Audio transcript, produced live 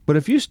But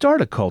if you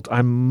start a cult,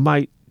 I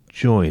might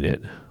join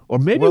it. Or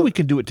maybe we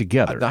can do it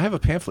together. I have a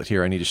pamphlet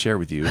here I need to share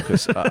with you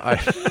because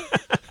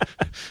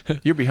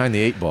you're behind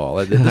the 8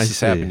 ball. This has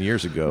happened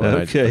years ago.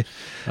 Okay.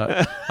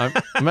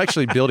 I'm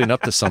actually building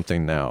up to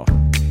something now.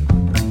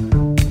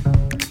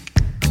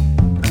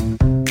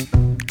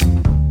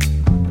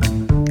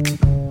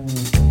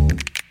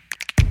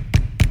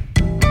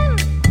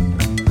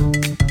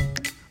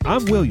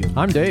 I'm William.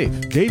 I'm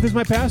Dave. Dave is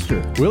my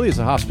pastor. Willie is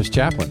a hospice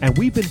chaplain. And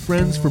we've been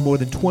friends for more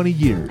than 20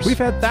 years. We've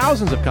had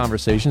thousands of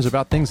conversations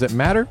about things that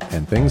matter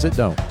and things that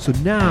don't. So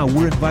now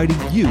we're inviting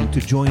you to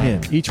join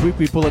in. Each week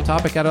we pull a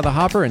topic out of the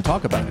hopper and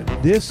talk about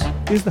it. This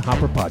is the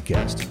Hopper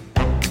Podcast.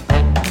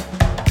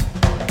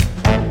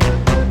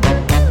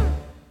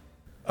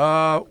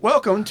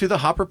 Welcome to the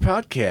Hopper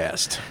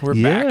Podcast. We're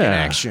back in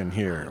action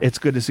here. It's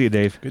good to see you,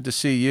 Dave. Good to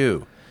see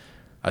you.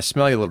 I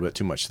smell you a little bit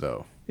too much,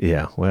 though.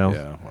 Yeah,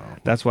 well,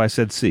 that's why I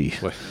said see.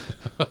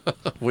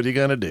 What are you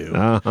going to do?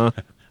 Uh-huh.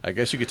 I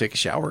guess you could take a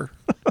shower.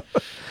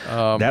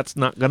 That's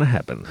not going to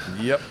happen.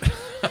 Yep.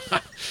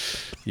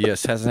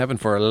 Yes, hasn't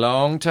happened for a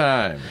long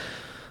time.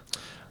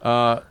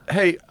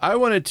 Hey, I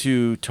wanted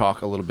to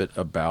talk a little bit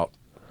about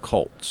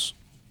cults.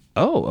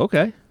 Oh,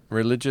 okay.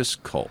 Religious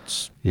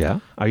cults. Yeah.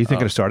 Are you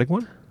thinking of starting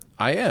one?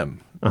 I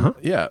am. Uh-huh.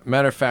 Yeah.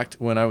 Matter of fact,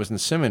 when I was in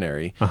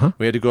seminary,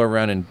 we had to go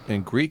around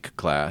in Greek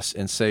class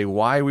and say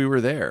why we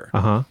were there.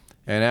 Uh-huh.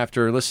 And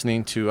after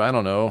listening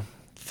to,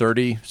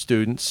 30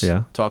 students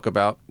talk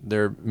about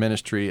their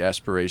ministry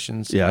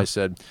aspirations, I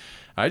said,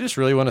 I just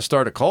really want to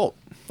start a cult.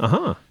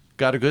 Uh-huh.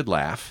 Got a good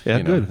laugh. Yeah,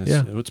 good.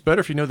 It's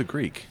better if you know the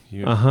Greek.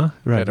 You right,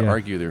 got to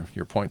argue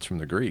your points from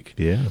the Greek.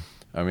 Yeah.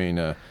 I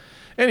mean,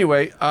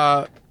 anyway,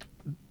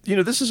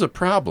 this is a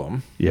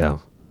problem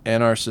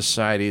in our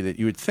society that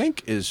you would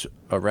think is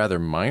a rather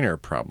minor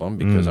problem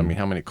because,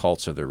 how many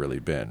cults have there really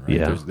been, right?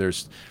 Yeah.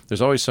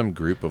 There's always some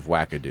group of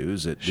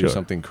wackadoos that do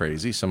something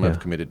crazy. Some have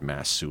committed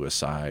mass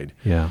suicide.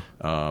 Yeah.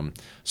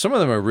 Some of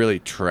them are really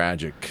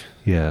tragic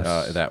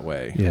that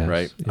way,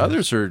 right? Yes.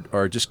 Others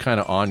are just kind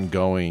of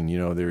ongoing.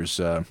 There's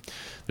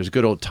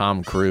good old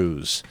Tom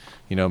Cruise,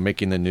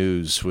 making the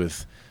news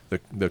with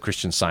the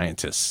Christian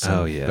Scientists.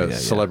 And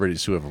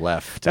celebrities who have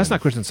left. That's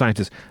not Christian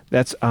Scientists.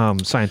 That's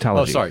Scientology.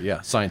 Oh, sorry. Yeah,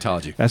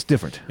 Scientology. That's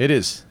different. It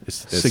is. It's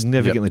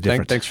significantly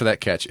different. Thanks for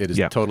that catch. It is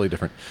totally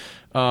different.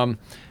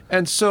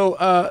 And so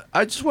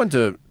I just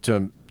wanted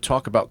to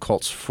talk about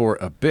cults for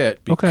a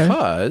bit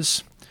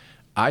because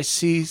I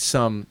see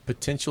some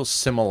potential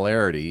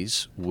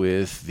similarities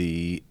with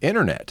the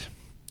internet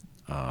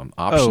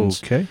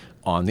options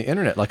on the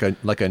internet,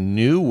 like a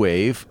new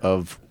wave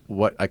of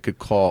what I could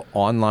call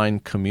online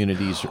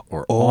communities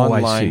or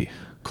online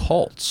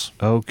cults.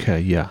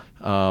 Okay, yeah.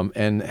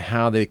 And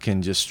how they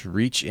can just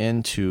reach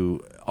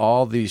into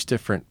all these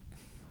different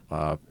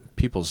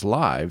people's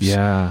lives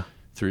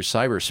through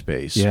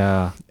cyberspace.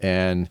 Yeah.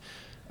 And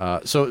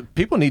so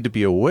people need to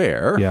be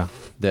aware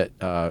that,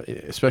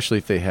 especially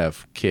if they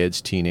have kids,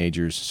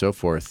 teenagers, so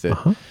forth,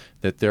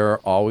 that there are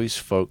always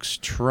folks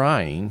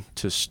trying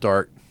to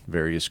start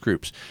various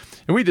groups.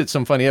 And we did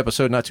some funny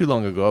episode not too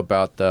long ago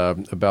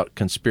about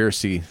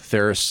conspiracy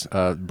theorists.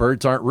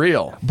 Birds aren't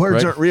real.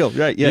 Birds aren't real,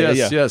 right? Yeah,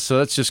 yes. So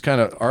that's just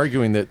kind of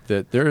arguing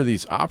that there are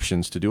these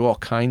options to do all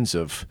kinds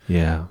of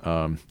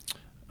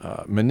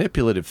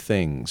manipulative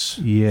things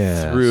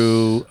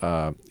through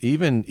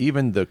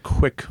even the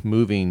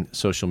quick-moving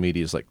social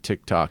medias like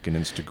TikTok and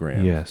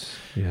Instagram. Yes.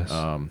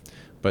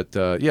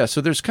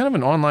 So there's kind of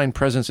an online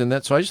presence in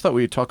that. So I just thought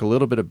we'd talk a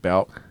little bit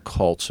about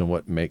cults and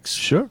what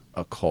makes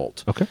a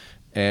cult. Okay.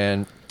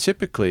 And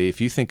typically, if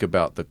you think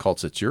about the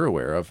cults that you're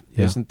aware of,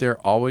 isn't there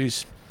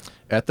always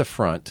at the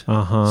front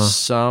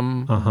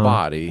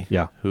somebody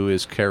who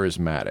is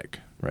charismatic,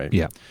 right?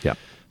 Yeah.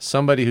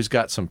 Somebody who's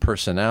got some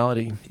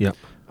personality. Yep.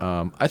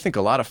 I think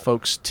a lot of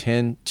folks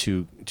tend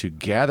to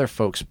gather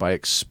folks by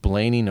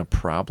explaining a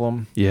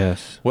problem.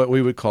 Yes. What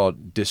we would call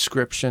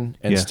description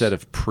instead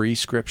of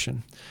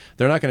prescription.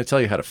 They're not going to tell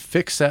you how to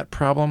fix that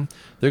problem.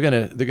 They're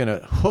going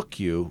to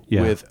hook you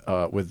with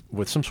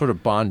some sort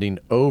of bonding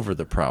over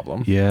the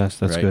problem. Yes,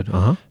 that's good.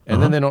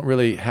 And then they don't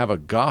really have a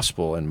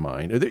gospel in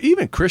mind.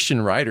 Even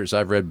Christian writers,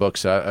 I've read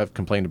books, I've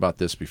complained about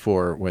this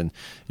before, when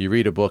you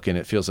read a book and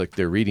it feels like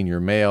they're reading your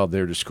mail,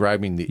 they're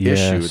describing the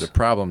issue, the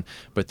problem,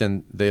 but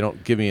then they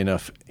don't give me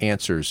enough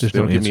answers. They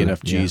don't give me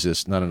enough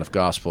Jesus, not enough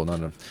gospel, not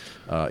enough,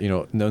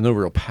 no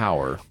real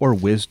power. Or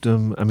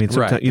wisdom. I mean,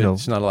 sometimes,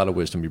 it's not a lot of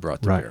wisdom you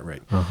brought to bear,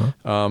 right?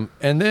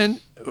 And then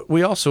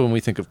we also, when we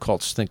think of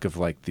cults, think of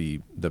like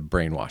the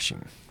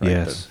brainwashing,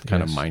 right? The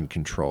kind of mind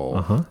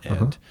control,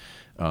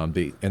 and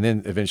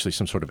then eventually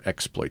some sort of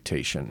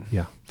exploitation.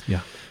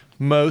 Yeah.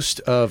 Most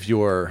of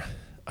your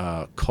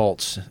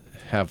cults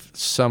have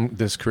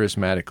this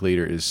charismatic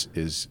leader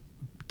is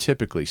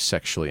typically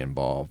sexually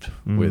involved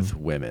with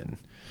women,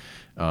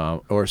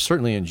 or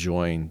certainly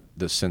enjoying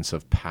the sense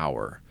of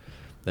power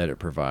that it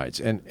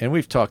provides. And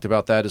we've talked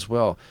about that as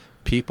well.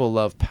 People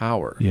love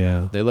power.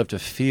 Yeah. They love to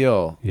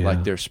feel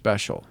like they're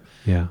special.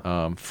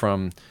 Yeah.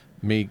 From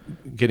me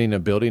getting a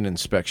building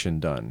inspection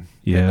done.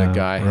 Yeah, and the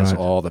guy has right.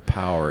 all the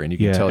power, and you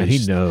can tell and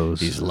he knows.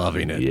 He's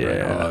loving it. Yeah.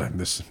 Right?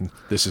 Oh,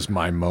 this is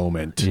my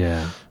moment.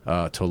 Yeah.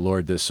 To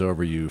lord this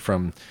over you.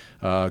 From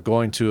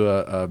going to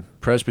a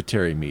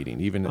presbytery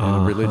meeting, even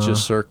in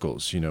religious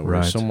circles, where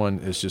Right. someone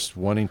is just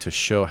wanting to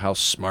show how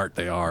smart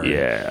they are,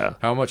 Yeah. and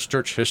how much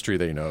church history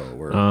they know,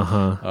 or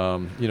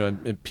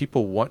and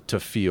people want to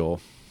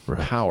feel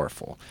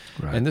powerful,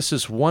 Right. and this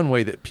is one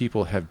way that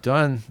people have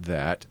done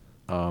that,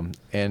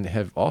 and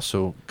have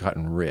also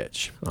gotten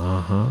rich.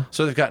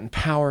 So they've gotten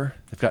power,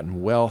 they've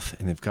gotten wealth,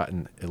 and they've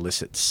gotten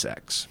illicit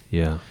sex.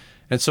 Yeah.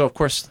 And so, of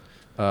course,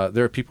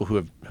 there are people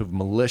who've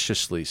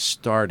maliciously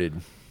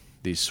started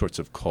these sorts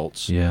of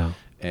cults. Yeah.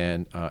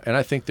 And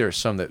I think there are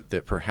some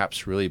that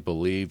perhaps really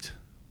believed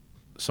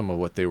some of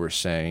what they were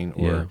saying,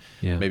 or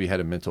maybe had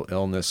a mental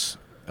illness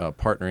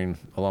partnering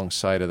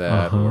alongside of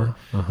that.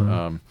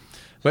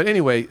 But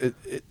anyway,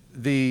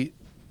 the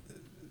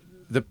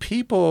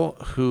people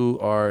who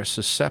are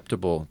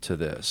susceptible to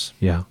this,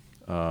 Yeah.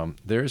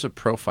 there's a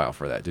profile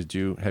for that. Do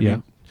you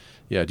know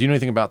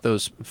anything about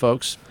those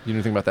folks? Do you know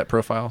anything about that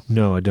profile?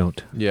 No, I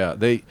don't. Yeah,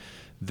 they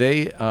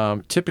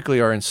typically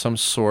are in some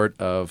sort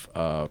of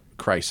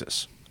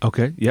crisis.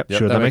 Okay. Yep.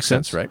 Sure. That makes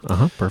sense. Right?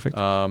 Perfect.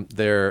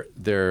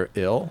 They're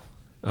ill,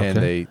 and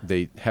Okay.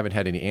 they haven't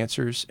had any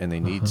answers, and they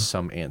need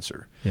some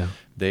answer. Yeah.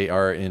 They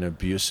are in an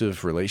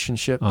abusive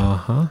relationship,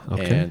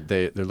 Okay. and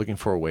they're looking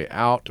for a way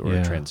out, or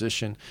a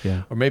transition.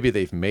 Yeah. Or maybe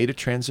they've made a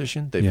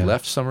transition. They've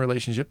left some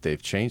relationship.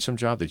 They've changed some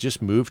job. They just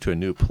moved to a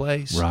new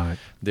place. Right.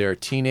 They're a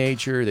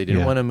teenager. They didn't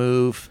Yeah. want to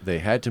move. They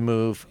had to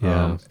move.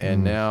 Yeah.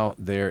 And now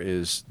they're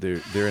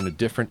in a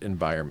different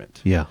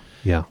environment. Yeah.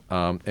 Yeah.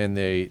 And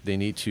they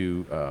need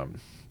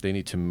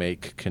to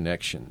make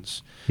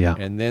connections. Yeah.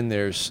 And then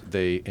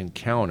they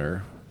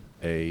encounter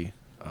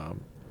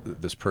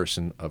this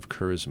person of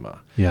charisma.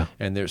 Yeah.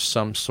 And there's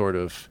some sort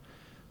of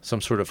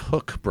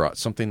hook brought,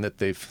 something that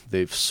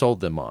they've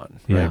sold them on,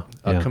 Yeah, right?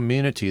 A yeah.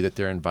 community that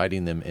they're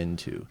inviting them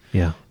into.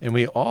 Yeah. And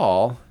we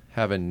all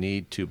have a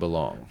need to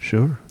belong,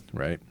 Sure.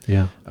 right?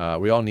 Yeah.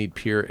 We all need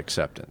peer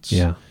acceptance.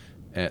 Yeah.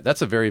 And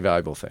that's a very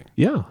valuable thing.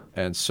 Yeah.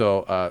 And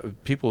so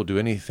people will do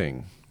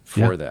anything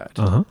for that.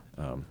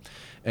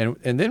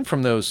 And then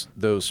from those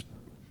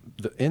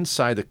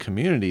inside the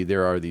community,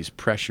 there are these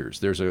pressures.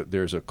 There's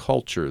a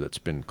culture that's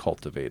been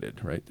cultivated,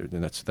 right?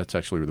 And that's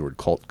actually where the word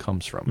cult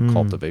comes from,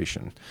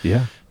 cultivation.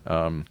 Yeah.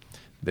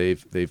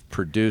 They've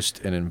produced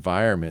an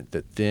environment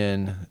that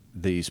then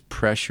these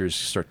pressures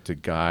start to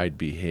guide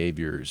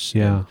behaviors.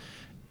 Yeah.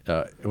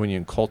 And, when you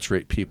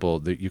enculturate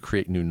people, you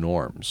create new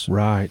norms.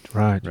 Right.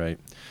 Right.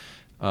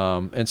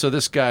 And so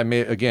this guy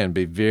may, again,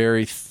 be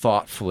very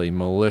thoughtfully,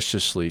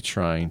 maliciously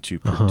trying to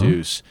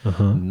produce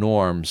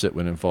norms that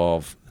would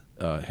involve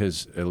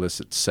his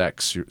illicit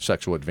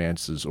sexual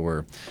advances,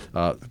 or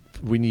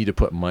we need to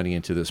put money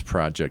into this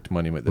project,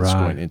 money that's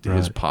going into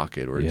his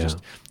pocket, or just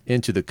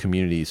into the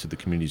community, so the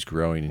community's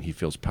growing and he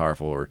feels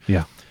powerful, or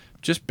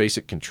just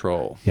basic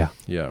control. Yeah.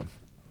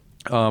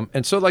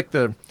 And so, like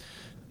the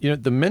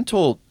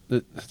mental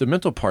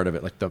part of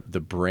it, like the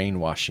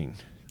brainwashing.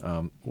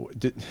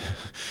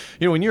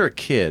 When you're a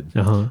kid,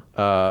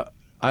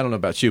 I don't know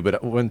about you,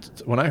 but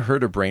when I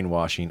heard of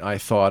brainwashing, I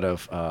thought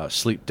of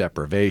sleep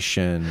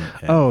deprivation.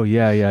 And,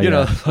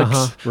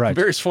 Right.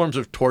 various forms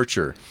of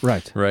torture.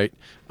 Right.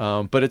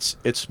 But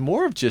it's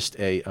more of just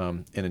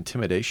an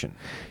intimidation.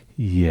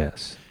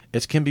 Yes.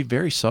 It can be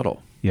very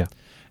subtle. Yeah.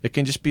 It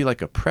can just be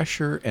like a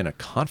pressure and a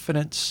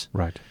confidence,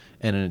 Right.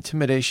 and an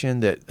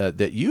intimidation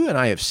that you and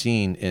I have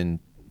seen in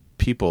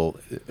people,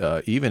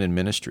 even in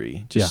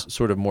ministry, just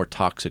sort of more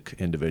toxic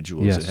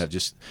individuals that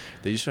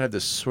they just have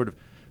this sort of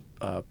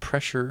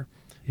pressure,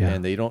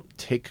 and they don't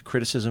take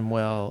criticism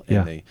well,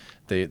 and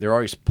they're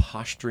always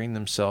posturing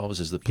themselves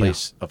as the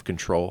place of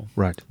control.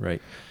 Right.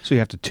 So you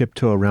have to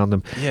tiptoe around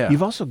them. Yeah.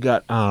 You've also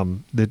got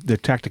the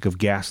tactic of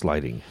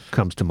gaslighting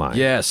comes to mind.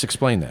 Yes,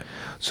 explain that.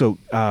 So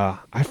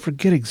I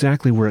forget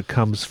exactly where it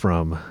comes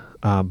from,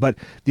 but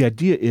the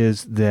idea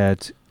is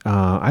that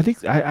I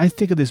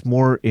think of this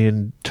more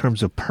in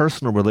terms of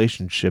personal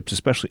relationships,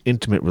 especially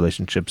intimate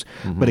relationships,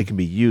 but it can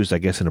be used, I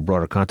guess, in a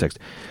broader context.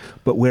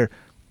 But where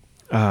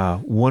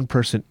one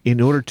person, in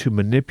order to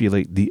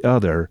manipulate the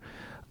other,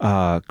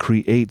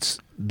 creates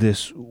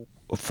this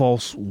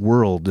false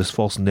world, this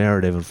false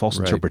narrative and false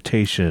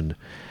interpretation,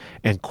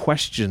 and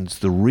questions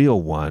the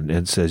real one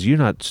and says, you're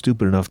not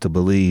stupid enough to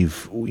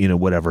believe,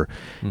 whatever.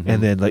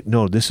 And then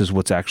no, this is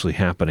what's actually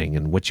happening.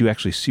 And what you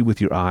actually see with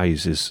your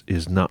eyes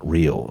is not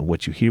real. And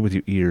what you hear with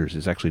your ears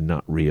is actually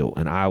not real.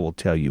 And I will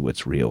tell you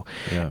what's real.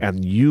 Yeah.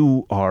 And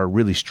you are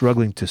really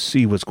struggling to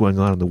see what's going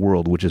on in the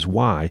world, which is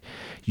why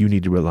you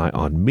need to rely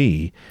on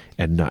me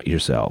and not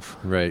yourself.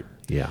 Right.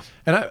 Yeah.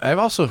 And I've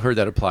also heard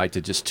that applied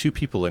to just two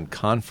people in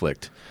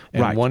conflict.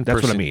 And one That's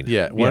person, what I mean.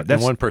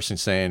 And one person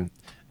saying,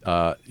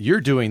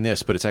 you're doing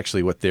this, but it's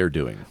actually what they're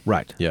doing.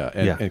 Right.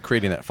 And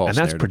creating that false and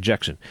that's narrative.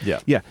 projection.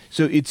 Yeah.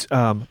 So it's,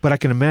 but I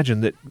can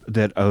imagine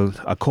that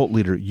a cult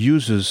leader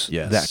uses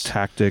that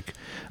tactic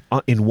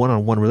in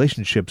one-on-one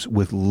relationships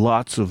with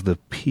lots of the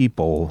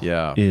people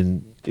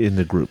in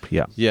the group.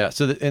 Yeah. Yeah.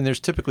 So, and there's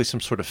typically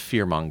some sort of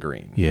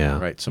fear-mongering. Yeah.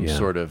 Right? Some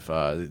sort of,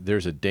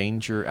 there's a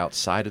danger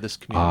outside of this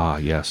community. Ah,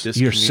 yes.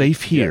 You're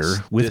safe here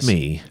with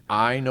me.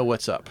 I know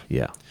what's up.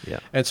 Yeah. Yeah.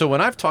 And so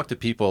when I've talked to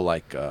people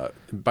like,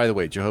 by the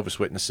way, Jehovah's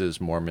Witnesses,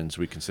 Mormons,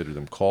 we consider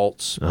them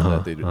cults.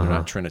 They're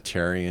not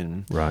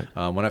Trinitarian. Right.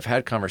 When I've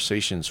had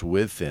conversations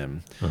with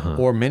them,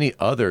 or many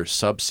other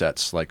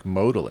subsets like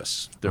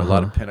modalists, there are a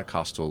lot of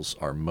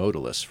Pentecostals are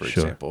modalists, for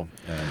example.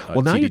 And,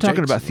 well, now T.D. you're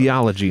talking Jakes about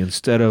theology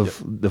instead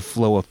of the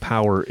flow of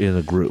power in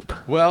a group.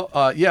 Well,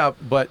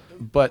 but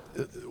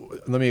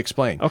let me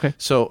explain. Okay.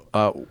 So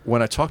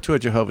when I talk to a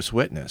Jehovah's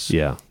Witness,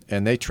 Yeah.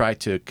 and they try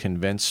to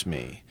convince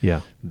me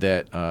Yeah.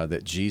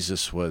 that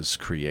Jesus was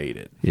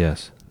created,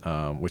 Yes.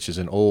 which is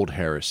an old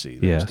heresy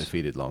that was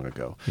defeated long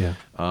ago. Yeah.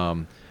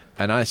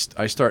 And I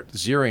start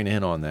zeroing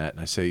in on that,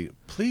 and I say,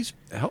 please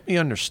help me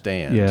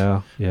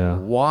understand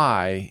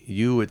why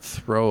you would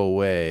throw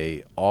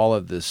away all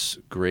of this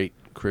great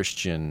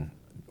Christian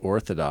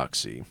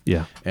orthodoxy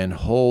and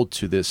hold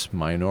to this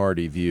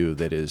minority view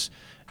that is,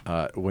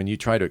 when you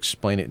try to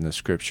explain it in the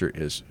Scripture,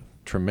 is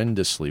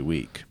tremendously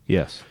weak.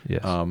 Yes.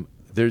 Yes.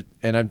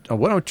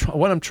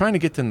 What I'm trying to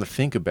get them to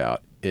think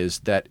about is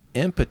that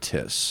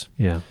impetus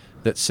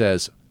that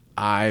says,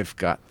 I've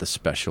got the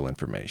special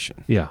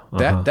information. Yeah.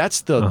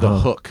 That's the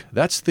hook.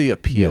 That's the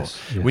appeal.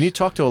 Yes. When you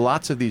talk to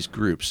lots of these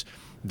groups,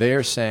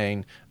 they're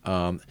saying,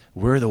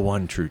 we're the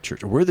one true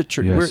church. We're the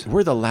church. Yes.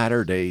 We're the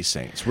Latter-day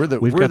Saints. We've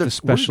got the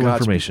special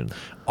information.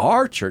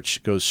 Our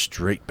church goes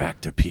straight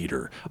back to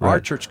Peter. Right. Our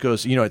church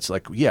goes, it's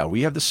like, we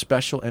have the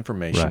special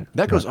information. Right.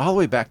 That goes all the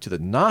way back to the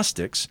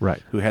Gnostics,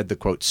 right, who had the,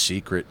 quote,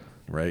 secret,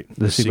 right?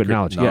 The secret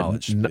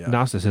knowledge.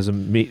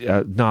 Gnosticism,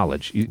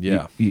 knowledge.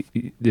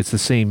 It's the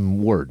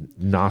same word,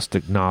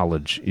 Gnostic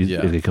knowledge.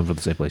 They come from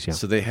the same place,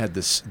 So they had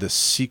this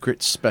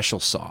secret special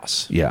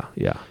sauce. Yeah.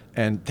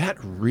 And that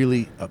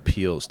really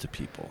appeals to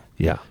people.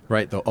 Yeah.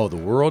 Right? The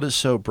world is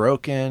so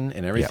broken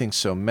and everything's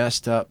so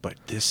messed up, but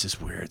this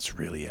is where it's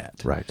really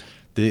at. Right.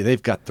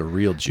 They've got the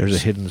real juice. There's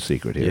a hidden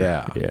secret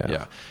here.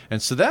 Yeah.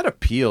 And so that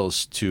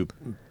appeals to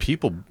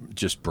people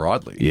just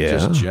broadly,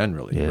 just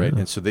generally, right?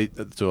 And so a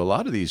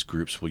lot of these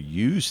groups will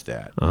use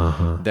that.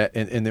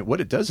 And what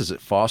it does is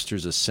it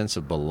fosters a sense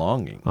of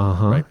belonging,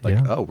 right?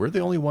 Like, we're the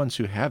only ones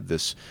who have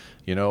this,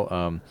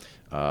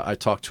 I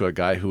talked to a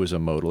guy who was a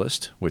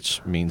modalist,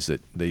 which means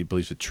that they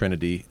believe the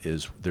Trinity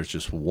there's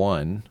just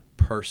one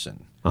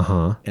person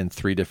in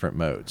three different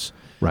modes.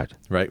 Right.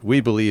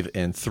 We believe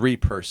in three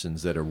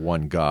persons that are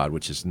one God,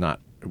 which is not,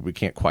 we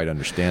can't quite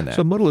understand that.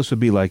 So modalist would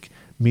be like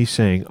me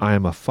saying, I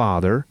am a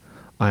father,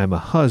 I am a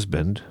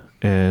husband,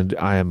 and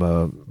I am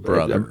a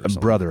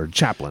brother, a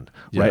chaplain,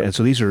 right? And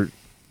so these are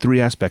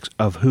three aspects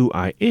of who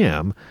I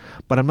am,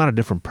 but I'm not a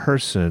different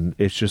person.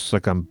 It's just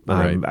like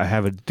I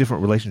have a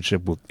different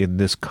relationship in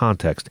this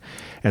context.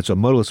 And so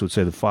modalist would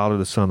say the Father,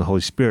 the Son, the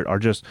Holy Spirit are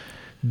just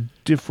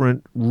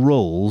different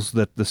roles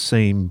that the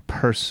same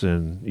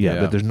person,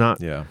 that there's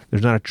not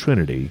a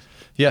Trinity.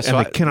 So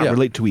and they cannot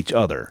relate to each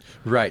other.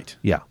 Right.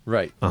 Yeah.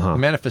 Right.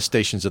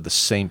 Manifestations of the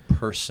same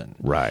person.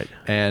 Right.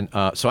 And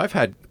so I've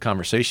had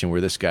conversation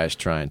where this guy's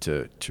trying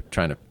to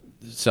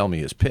sell me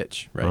his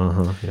pitch,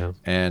 right?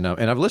 And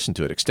I've listened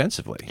to it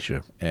extensively.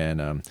 Sure.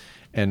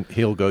 And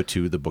he'll go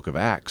to the book of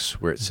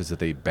Acts where it says that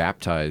they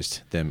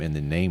baptized them in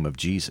the name of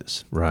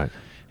Jesus. Right.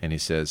 And he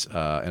says,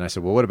 and I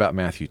said, well, what about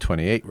Matthew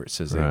 28 where it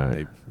says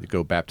they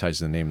go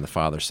baptized in the name of the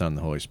Father, Son, and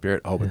the Holy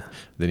Spirit? Oh, but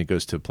then he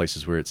goes to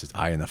places where it says,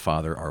 I and the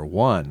Father are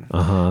one.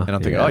 And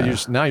I'm thinking,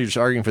 you're just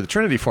arguing for the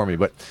Trinity for me.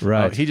 But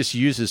he just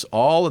uses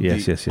all of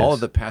all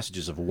of the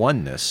passages of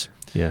oneness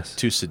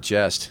to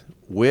suggest,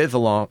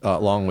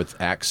 along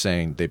with Acts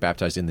saying they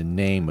baptized in the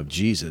name of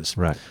Jesus,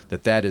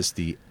 that is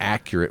the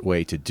accurate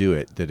way to do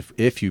it. That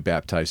if you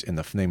baptize in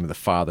the name of the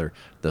Father,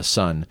 the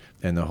Son,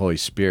 and the Holy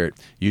Spirit,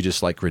 you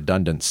just like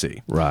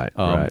redundancy. Right.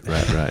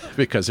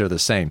 Because they're the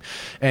same.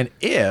 And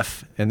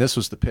this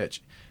was the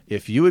pitch,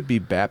 if you would be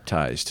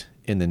baptized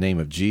in the name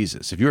of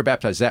Jesus, if you were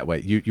baptized that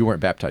way, you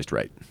weren't baptized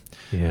right.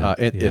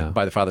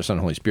 By the Father, Son,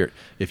 and Holy Spirit.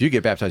 If you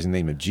get baptized in the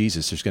name of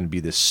Jesus, there's going to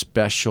be this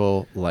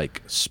special,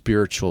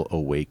 spiritual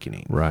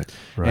awakening. Right.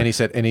 And he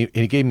said, and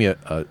he gave me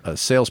a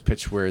sales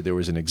pitch where there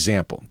was an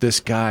example. This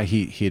guy,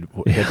 he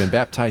had been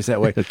baptized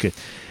that way. Okay.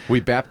 We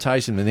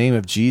baptized in the name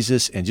of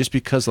Jesus, and just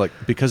because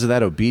of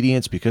that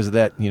obedience, because of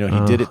that, he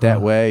did it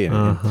that way,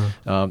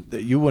 and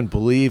you wouldn't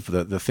believe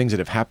the things that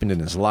have happened in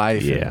his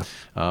life. Yeah.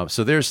 And,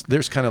 so there's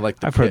kind of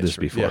like the I've pitch, heard this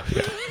before.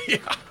 Yeah.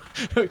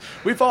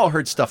 We've all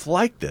heard stuff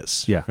like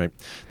this. Yeah. Right.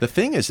 The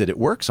thing is that it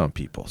works on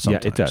people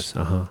sometimes. Yeah, it does.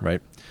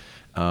 Right.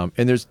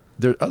 And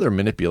there are other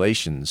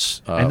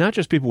manipulations. And not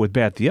just people with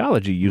bad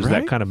theology use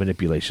that kind of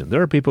manipulation.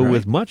 There are people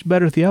with much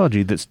better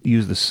theology that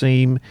use the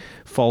same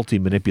faulty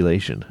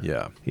manipulation.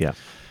 Yeah. Yeah.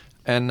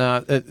 And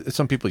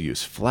some people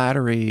use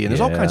flattery, and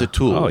there's all kinds of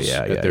tools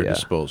at their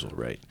disposal,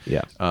 right?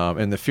 Yeah.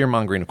 And the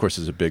fear-mongering, of course,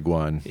 is a big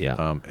one.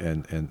 Yeah.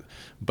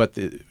 But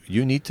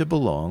you need to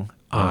belong.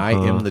 I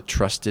am the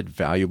trusted,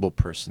 valuable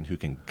person who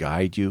can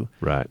guide you.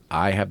 Right.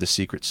 I have the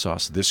secret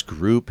sauce. This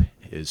group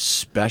is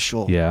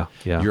special. Yeah.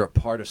 You're a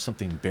part of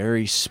something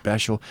very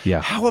special.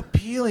 Yeah. How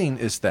appealing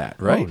is that,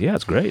 right? Oh, yeah,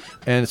 it's great.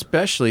 And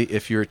especially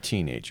if you're a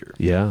teenager.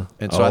 Yeah.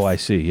 And so I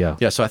see. Yeah.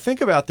 Yeah, so I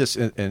think about this,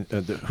 and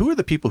who are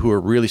the people who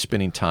are really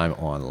spending time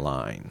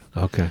online?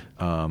 Okay.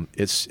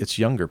 It's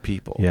younger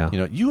people. Yeah.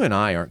 You and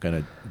I aren't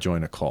going to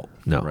join a cult.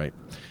 No. Right?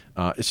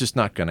 It's just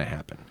not going to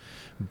happen.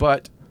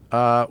 But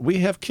we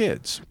have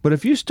kids. But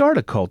if you start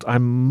a cult, I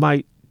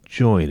might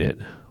join it.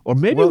 Or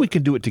maybe we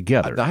can do it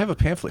together. I have a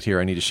pamphlet here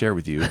I need to share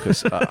with you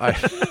because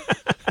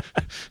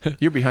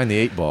you're behind the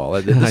 8 ball.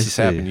 This has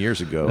happened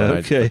years ago.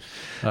 Okay.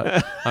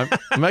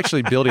 I'm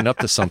actually building up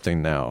to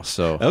something now.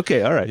 So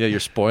okay, all right. Yeah, you're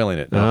spoiling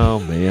it. Oh,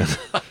 man.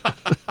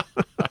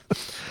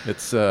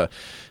 It's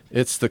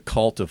the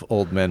cult of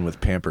old men with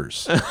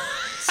Pampers.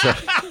 So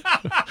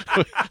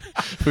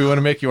we want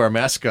to make you our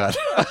mascot.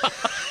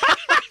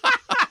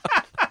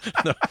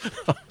 No.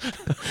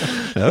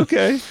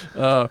 Okay.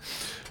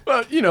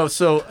 Well,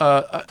 so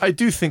I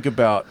do think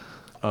about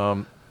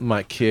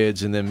my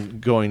kids and them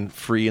going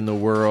free in the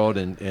world,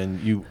 and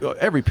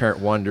every parent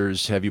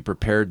wonders, have you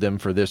prepared them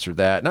for this or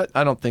that? And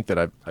I don't think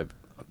that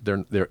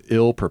they're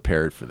ill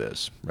prepared for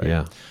this, right?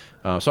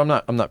 Yeah. So I'm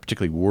not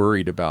particularly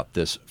worried about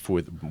this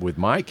with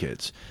my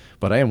kids,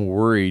 but I am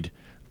worried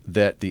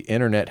that the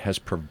internet has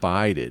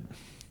provided.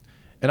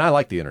 And I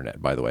like the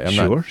internet, by the way. I'm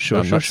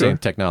not saying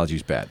technology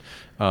is bad.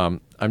 I'm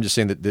just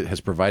saying that it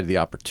has provided the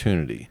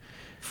opportunity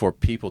for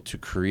people to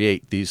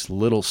create these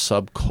little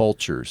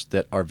subcultures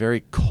that are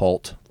very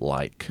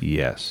cult-like.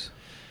 Yes.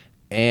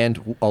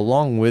 And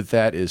along with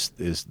that is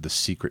the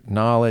secret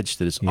knowledge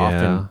that is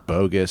often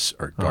bogus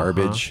or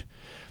garbage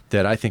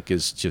that I think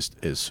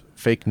is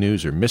fake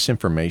news or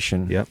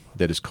misinformation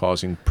that is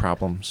causing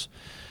problems.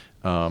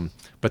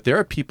 But there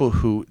are people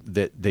who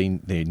that they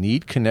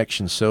need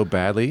connection so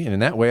badly, and in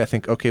that way I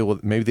think, okay, well,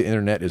 maybe the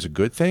internet is a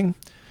good thing,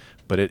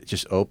 but it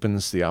just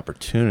opens the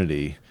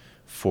opportunity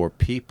for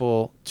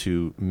people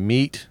to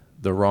meet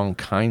the wrong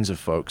kinds of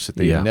folks that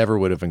they never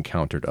would have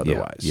encountered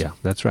otherwise. Yeah,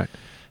 that's right.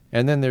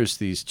 And then there's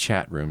these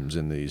chat rooms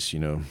and these, this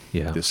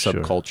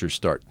subcultures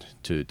start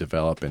to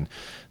develop. And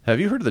have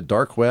you heard of the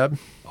dark web?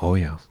 Oh,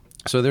 yeah.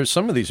 So there's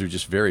some of these are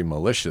just very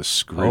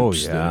malicious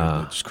groups that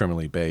are just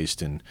criminally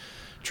based and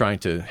trying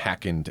to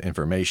hack into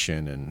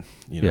information and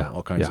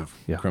all kinds of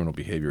criminal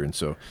behavior. And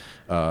so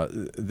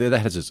that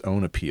has its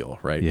own appeal,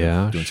 right?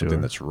 Yeah, doing something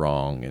that's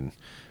wrong and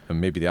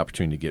maybe the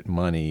opportunity to get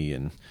money.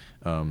 And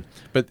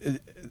but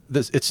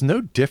it's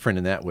no different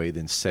in that way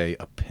than, say,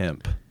 a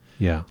pimp.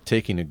 Yeah.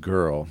 Taking a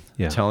girl,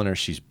 telling her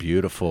she's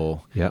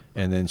beautiful,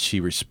 and then she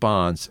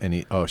responds,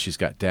 and she's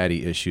got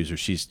daddy issues, or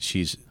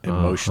she's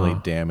emotionally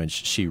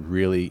damaged. She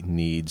really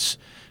needs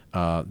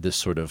this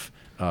sort of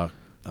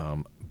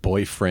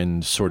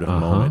boyfriend sort of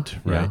moment,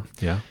 right?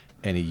 Yeah.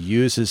 And he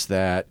uses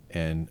that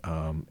and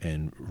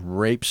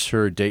rapes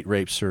her, date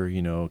rapes her,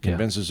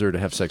 convinces her to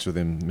have sex with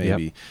him,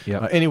 maybe.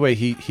 Anyway,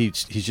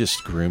 he's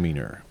just grooming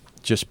her,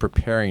 just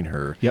preparing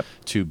her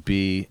to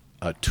be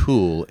a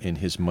tool in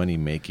his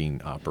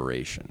money-making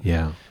operation.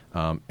 Yeah.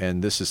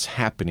 And this is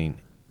happening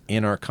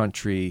in our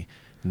country,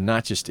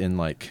 not just in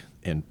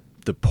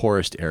the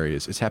poorest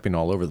areas. It's happening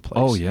all over the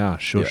place. Oh, yeah.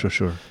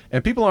 Sure.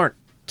 And people aren't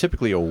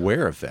typically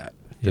aware of that.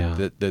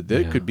 Yeah. That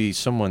there could be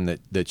someone that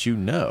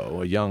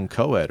a young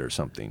co-ed or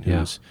something,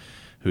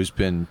 who's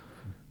been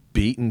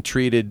beaten,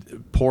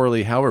 treated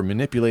poorly, however,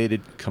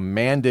 manipulated,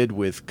 commanded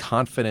with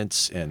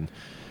confidence and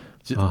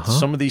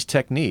some of these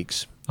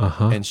techniques.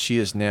 And she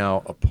is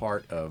now a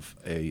part of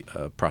a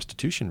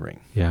prostitution ring.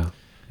 Yeah.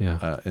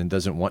 And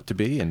doesn't want to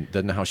be, and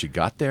doesn't know how she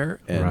got there,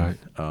 and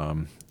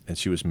and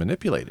she was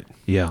manipulated.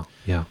 Yeah.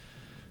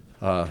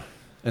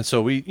 And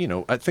so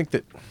I think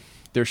that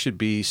there should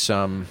be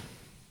some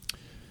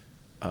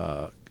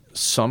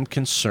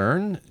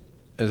concern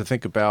as I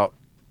think about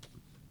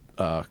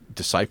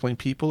discipling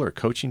people or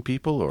coaching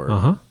people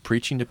or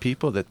preaching to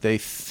people, that they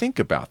think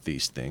about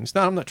these things.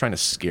 Now, I'm not trying to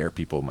scare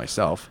people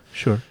myself.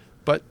 Sure.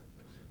 But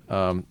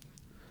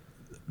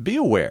be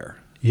aware.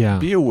 Yeah.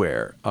 Be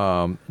aware.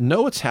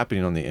 Know what's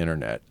happening on the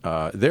internet.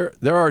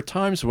 There are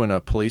times when a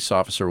police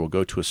officer will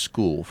go to a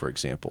school, for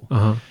example,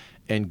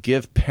 and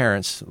give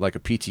parents, like a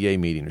PTA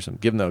meeting or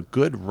something, give them a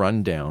good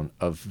rundown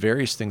of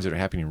various things that are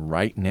happening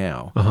right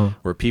now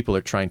where people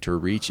are trying to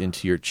reach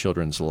into your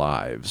children's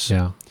lives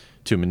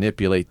to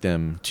manipulate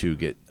them, to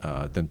get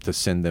them to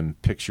send them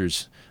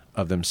pictures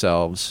of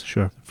themselves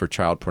for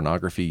child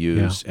pornography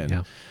use.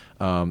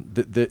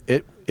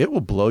 It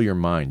will blow your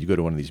mind. You go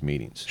to one of these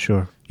meetings.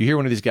 Sure. You hear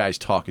one of these guys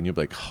talk, and you'll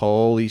be like,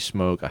 holy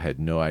smoke, I had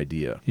no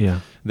idea.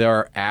 Yeah. There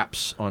are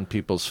apps on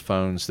people's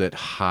phones that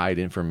hide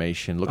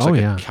information. Looks like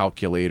a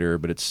calculator,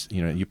 but it's,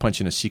 you punch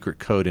in a secret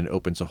code and it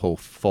opens a whole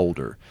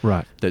folder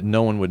that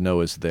no one would know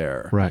is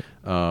there. Right.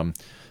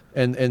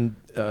 And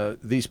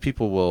these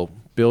people will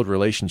build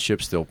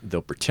relationships. They'll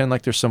pretend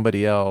like they're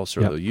somebody else,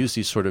 or they'll use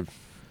these sort of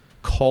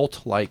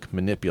cult-like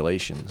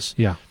manipulations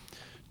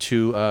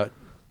to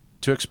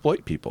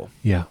exploit people.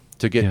 Yeah.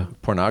 to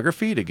get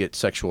pornography, to get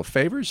sexual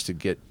favors, to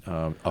get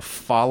a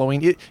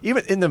following.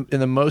 Even in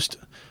the most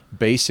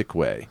basic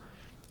way,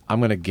 I'm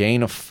going to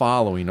gain a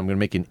following. I'm going to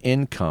make an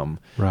income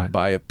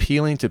by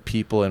appealing to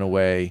people in a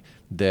way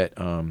that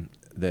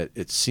that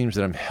it seems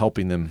that I'm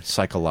helping them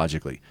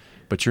psychologically.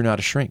 But you're not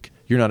a shrink.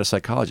 You're not a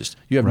psychologist.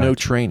 You have no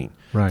training.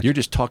 You're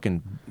just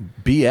talking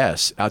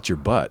BS out your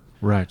butt.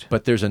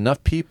 But there's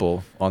enough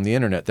people on the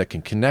internet that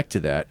can connect to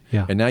that.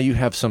 And now you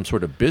have some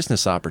sort of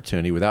business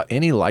opportunity without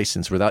any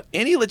license, without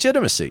any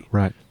legitimacy.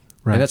 And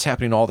that's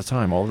happening all the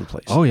time, all over the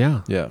place. Oh,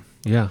 yeah. Yeah.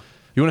 Yeah.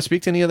 You want to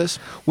speak to any of this?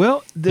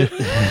 Well,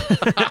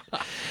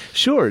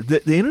 sure.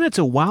 The internet's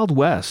a wild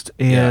west.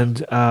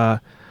 And,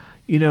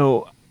 you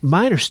know,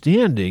 my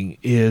understanding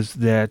is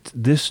that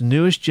this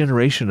newest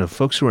generation of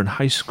folks who are in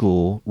high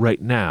school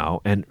right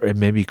now, and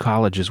maybe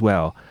college as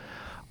well,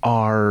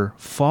 are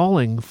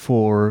falling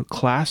for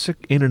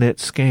classic internet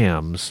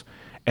scams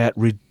at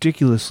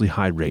ridiculously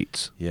high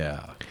rates.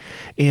 Yeah.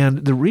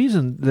 And the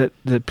reason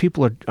that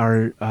people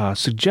are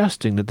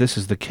suggesting that this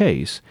is the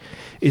case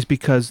is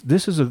because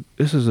this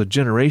is a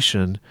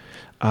generation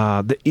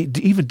that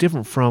even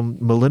different from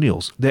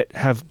millennials that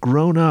have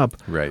grown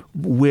up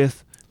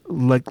with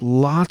like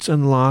lots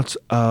and lots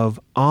of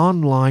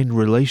online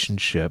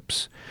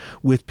relationships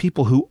with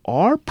people who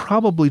are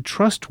probably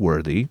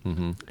trustworthy,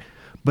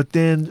 but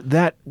then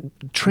that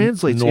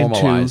translates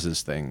normalizes into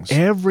things.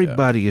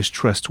 Everybody is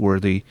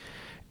trustworthy.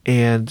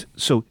 And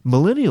so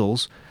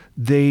millennials,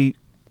 they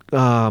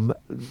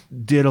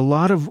did a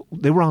lot of,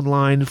 they were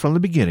online from the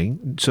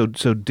beginning, so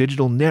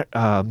digital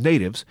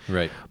natives.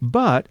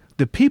 But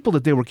the people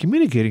that they were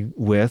communicating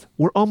with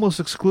were almost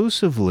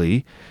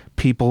exclusively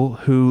people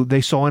who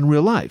they saw in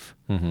real life.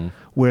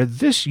 Where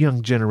this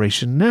young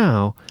generation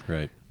now,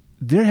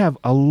 they have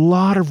a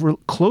lot of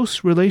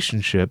close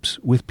relationships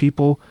with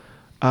people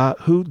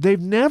who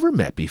they've never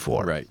met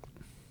before.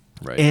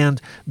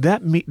 And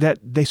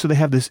so they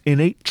have this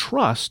innate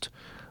trust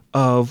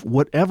of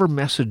whatever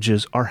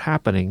messages are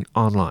happening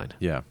online.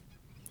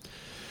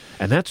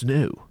 And that's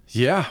new.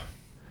 Scary.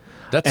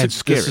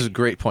 This is a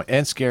great point.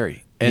 And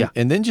scary.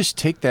 And then just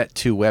take that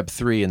to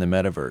Web3 and the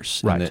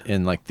metaverse.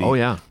 In like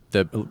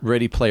the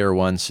Ready Player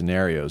One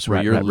scenarios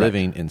where you're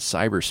living in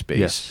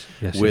cyberspace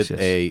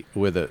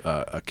with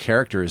a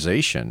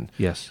characterization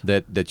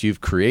that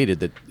you've created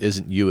that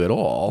isn't you at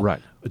all.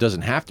 It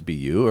doesn't have to be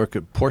you, or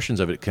portions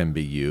of it can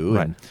be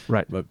you,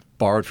 but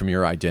borrowed from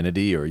your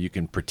identity, or you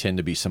can pretend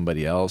to be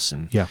somebody else,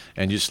 and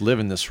just live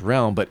in this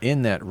realm. But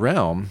in that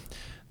realm,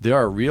 there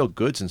are real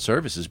goods and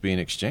services being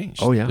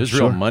exchanged. There's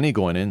real money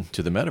going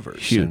into the metaverse.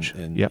 Huge.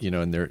 And you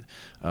know, and there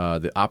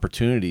the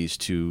opportunities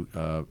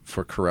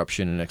for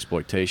corruption and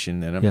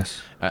exploitation. And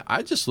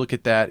I just look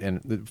at that,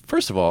 and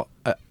first of all,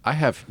 I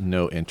have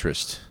no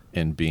interest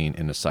in being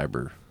in a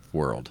cyber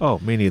world. Oh,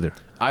 me neither.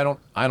 I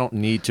don't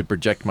need to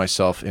project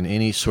myself in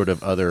any sort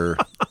of other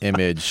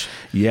image.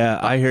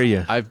 I hear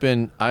you.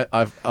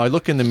 I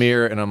look in the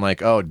mirror and I'm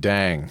like, oh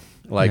dang.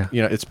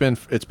 You know, it's been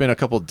a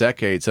couple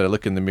decades that I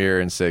look in the mirror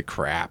and say,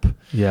 crap.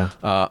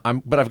 But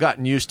I've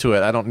gotten used to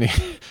it. I don't need,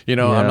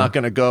 I'm not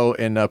going to go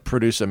and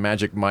produce a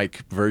Magic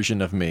Mike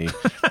version of me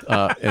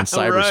in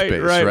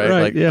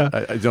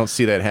cyberspace, I don't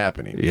see that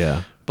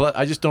happening. But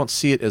I just don't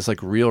see it as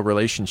like real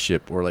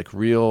relationship or like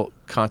real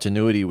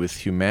continuity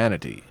with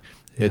humanity.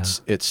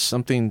 It's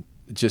something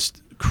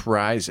just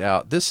cries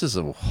out, this is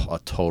a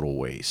total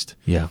waste.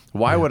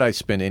 Why would I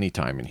spend any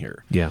time in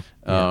here?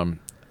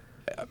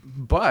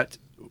 But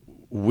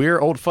we're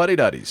old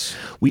fuddy-duddies.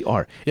 We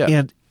are.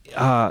 And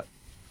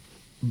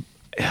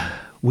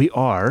we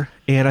are.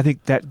 And I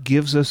think that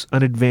gives us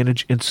an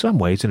advantage in some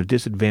ways and a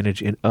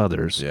disadvantage in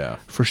others.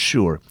 For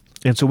sure.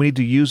 And so we need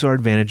to use our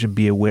advantage and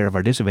be aware of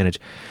our disadvantage.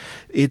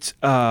 It's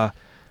God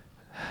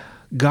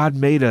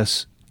made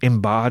us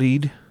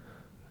embodied,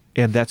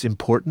 and that's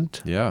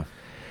important.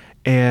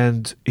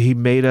 And he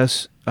made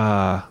us,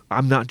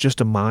 I'm not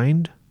just a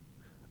mind,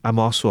 I'm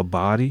also a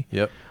body.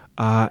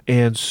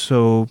 And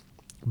so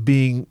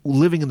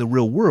living in the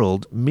real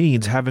world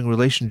means having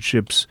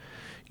relationships,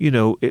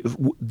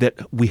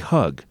 that we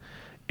hug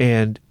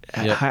and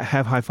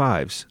have high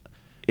fives.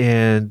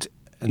 And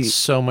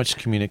so much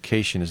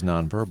communication is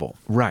nonverbal.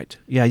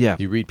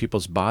 You read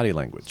people's body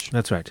language.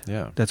 That's right.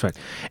 That's right.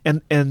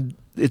 And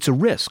it's a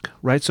risk,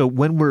 right? So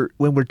when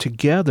we're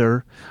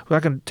together, we're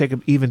not going to take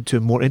them even to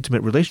more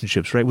intimate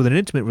relationships, right? With an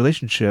intimate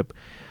relationship,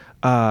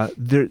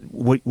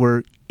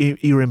 you're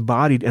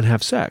embodied and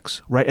have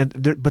sex,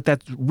 right? But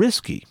that's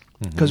risky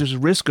because there's a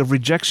risk of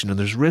rejection and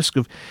there's risk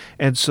of,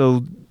 and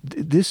so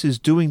this is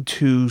doing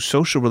to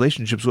social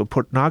relationships what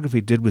pornography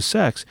did with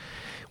sex,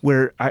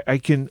 where I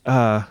can.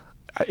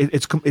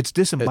 It's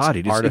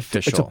disembodied. It's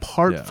artificial. It's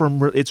apart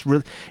from. It's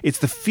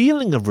the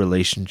feeling of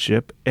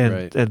relationship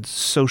and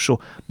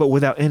social, but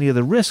without any of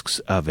the risks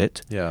of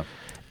it.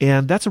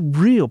 And that's a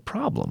real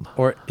problem.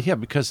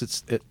 Because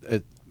it's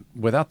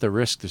without the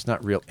risk, there's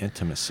not real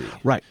intimacy.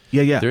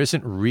 There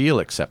isn't real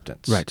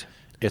acceptance.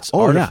 It's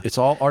yeah. it's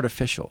all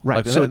artificial.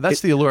 Right. Like, So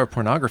that's the allure of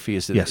pornography.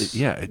 Is that yes.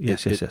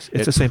 Yes.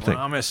 It's the same thing. It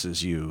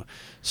promises you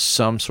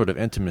some sort of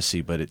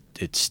intimacy, but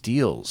it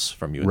steals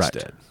from you Right.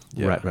 instead.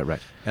 Right.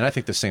 And I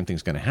think the same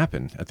thing's going to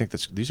happen. I think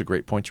these are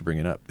great points you're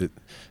bringing up.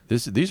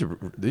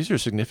 These are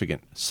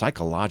significant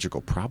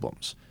psychological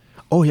problems.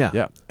 Oh yeah.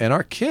 Yeah. And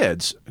our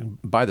kids,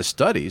 by the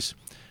studies,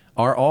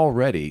 are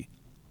already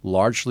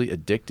largely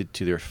addicted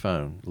to their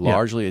phone,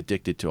 largely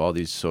addicted to all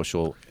these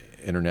social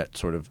internet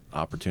sort of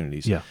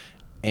opportunities,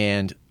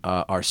 and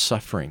are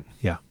suffering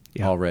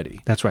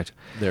already. That's right.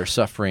 They're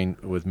suffering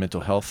with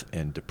mental health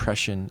and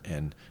depression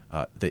and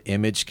the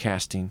image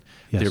casting.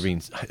 Yes. They're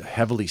being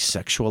heavily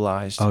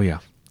sexualized. Oh yeah.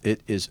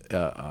 It is.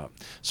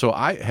 So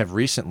I have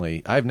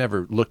recently, I've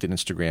never looked at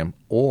Instagram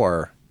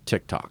or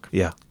TikTok,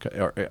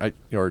 or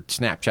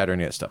Snapchat or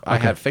any of that stuff. I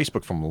had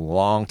Facebook from a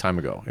long time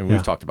ago, and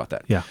we've talked about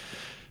that. Yeah.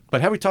 But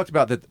have we talked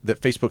about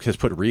that Facebook has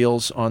put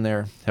Reels on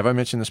there? Have I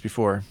mentioned this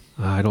before?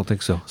 I don't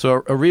think so.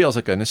 So a Reel is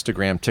like an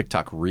Instagram,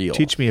 TikTok Reel.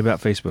 Teach me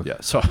about Facebook. Yeah.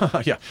 So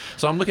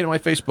So I'm looking at my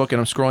Facebook and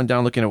I'm scrolling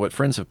down, looking at what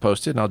friends have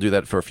posted, and I'll do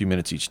that for a few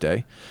minutes each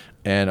day,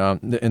 and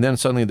then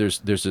suddenly there's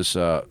this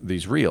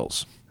these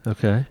Reels.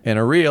 Okay. And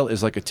a Reel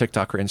is like a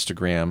TikTok or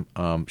Instagram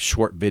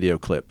short video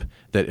clip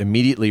that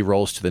immediately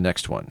rolls to the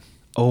next one.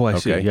 Oh, I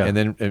see. Yeah. And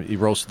then it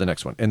rolls to the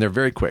next one, and they're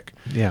very quick.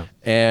 Yeah.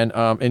 And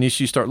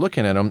you start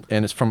looking at them,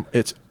 and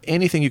it's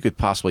anything you could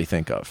possibly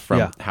think of,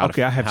 from how to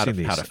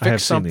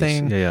fix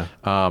something,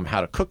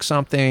 how to cook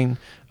something,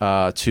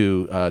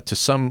 to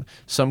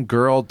some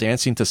girl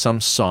dancing to some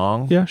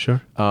song. Yeah,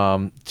 sure.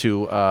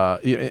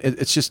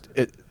 It's just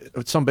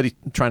somebody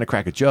trying to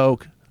crack a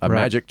joke, a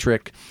magic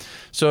trick.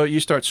 So you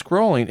start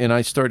scrolling, and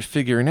I started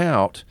figuring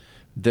out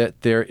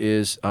that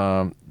there's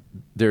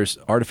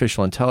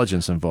artificial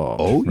intelligence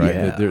involved. Oh, right?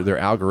 yeah. They're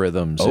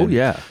algorithms. Oh,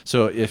 yeah.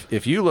 So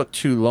if you look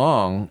too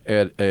long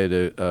at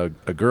a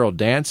girl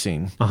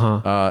dancing,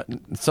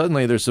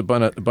 suddenly there's a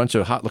bunch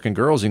of hot-looking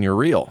girls in your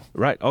reel.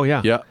 Right. Oh,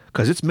 yeah. Yeah.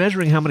 Because it's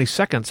measuring how many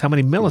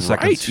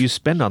milliseconds you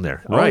spend on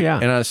there. Right.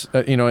 Oh, yeah.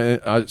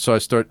 And so I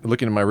start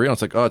looking at my reel. And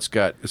it's like, oh, it's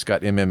got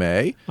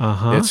MMA.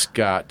 It's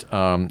got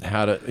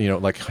how to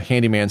like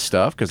handyman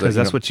stuff, because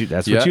that's what you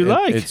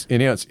like.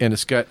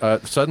 It's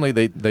got suddenly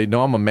they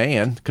know I'm a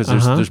man, because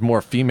there's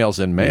more females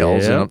than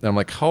males, and I'm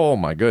like, oh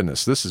my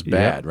goodness, this is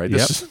bad, right?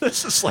 This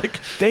is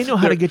like, they know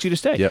how to get you to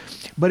stay. Yep.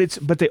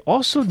 But they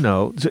also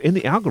know, so in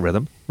the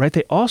algorithm, right?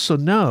 They also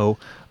know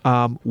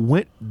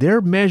when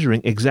they're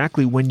measuring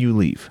exactly when you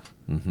leave.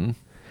 Mm-hmm.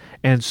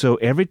 And so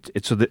and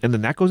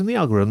then that goes in the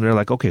algorithm. They're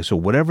like, okay, so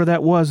whatever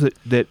that was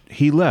that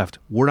he left,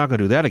 we're not going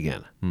to do that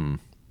again.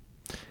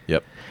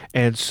 Yep.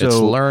 And so it's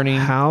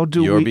learning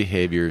your –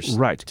 behaviors,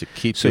 right, to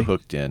keep you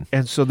hooked in.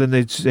 And so then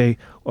they'd say,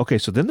 okay,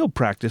 so then they'll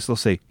practice. They'll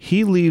say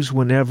he leaves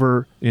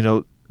whenever,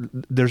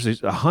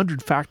 there's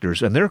 100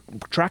 factors, and they're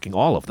tracking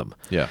all of them.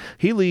 Yeah.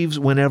 He leaves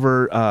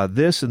whenever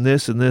this and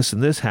this and this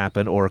and this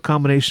happen, or a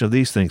combination of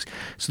these things.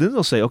 So then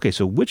they'll say, okay,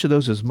 so which of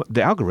those is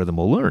the algorithm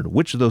will learn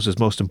which of those is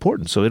most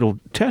important. So it'll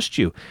test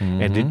you,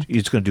 and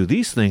it's going to do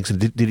these things. And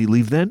did he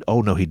leave then?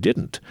 Oh no, he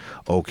didn't.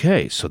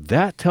 Okay, so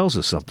that tells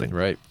us something,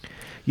 right?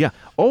 Yeah.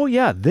 Oh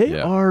yeah, they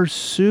are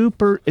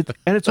super,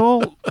 and it's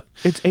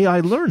AI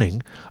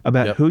learning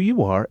about who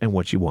you are and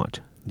what you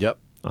want. Yep.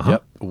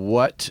 Yep.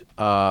 What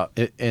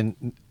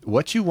and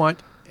what you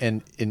want,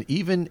 and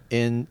even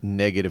in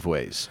negative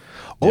ways.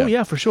 Oh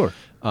yeah, for sure.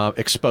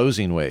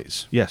 Exposing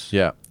ways. Yes.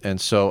 Yeah. And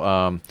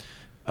so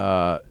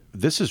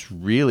this is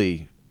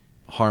really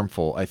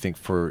harmful, I think,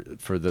 for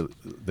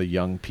the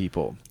young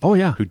people. Oh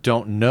yeah. Who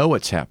don't know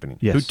what's happening.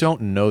 Yes. Who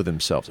don't know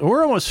themselves.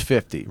 We're almost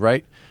 50,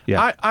 right?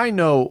 Yeah. I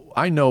know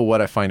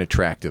what I find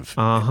attractive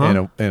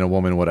in a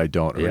woman, what I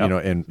don't.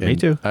 Yep. And me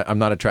too. I'm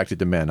not attracted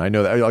to men. I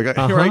know that.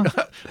 Right?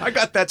 I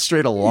got that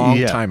straight a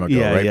long time ago.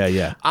 Yeah, right?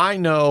 Yeah. I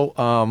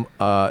know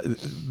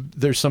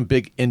there's some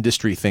big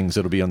industry things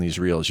that'll be on these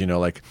reels.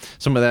 Like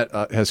some of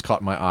that has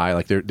caught my eye.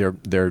 Like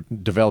they're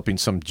developing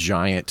some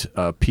giant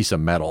piece of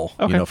metal,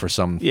 for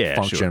some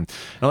function. Sure. And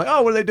I'm like,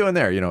 oh, what are they doing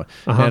there?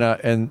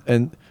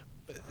 And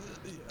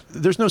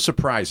there's no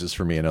surprises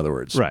for me. In other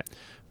words, right.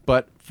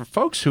 But for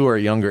folks who are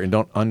younger and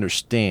don't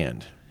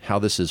understand how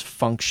this is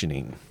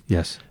functioning,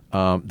 yes,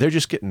 they're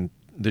just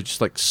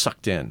like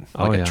sucked in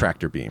like a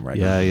tractor beam, right?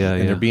 Yeah.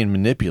 And they're being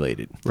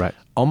manipulated, right?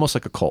 Almost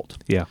like a cult.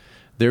 Yeah,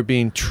 they're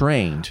being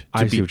trained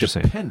to be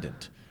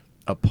dependent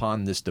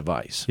upon this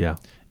device. Yeah.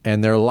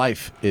 And their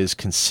life is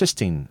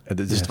consisting.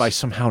 This device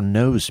somehow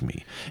knows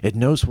me. It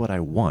knows what I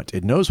want.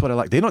 It knows what I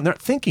like. They're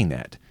not thinking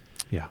that.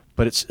 Yeah.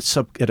 But it's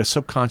at a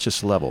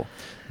subconscious level.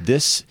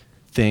 This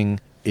thing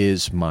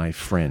is my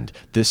friend.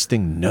 This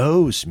thing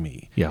knows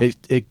me. Yeah.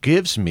 It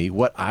gives me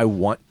what I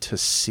want to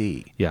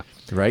see. Yeah.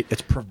 Right?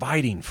 It's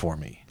providing for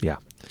me. Yeah.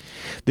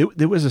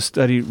 There was a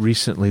study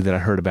recently that I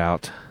heard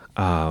about,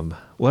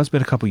 it's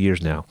been a couple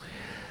years now,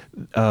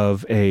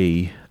 of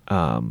a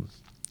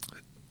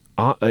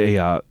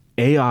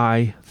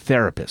AI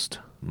therapist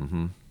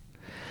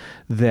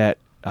that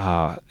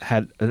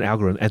had an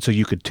algorithm. And so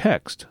you could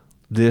text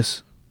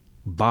this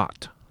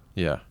bot.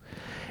 Yeah.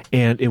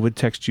 And it would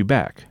text you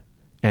back.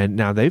 And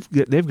now they've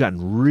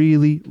gotten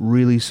really,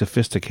 really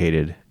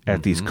sophisticated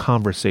at these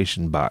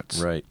conversation bots.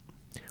 Right.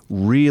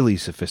 Really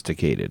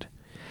sophisticated.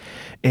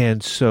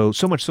 And so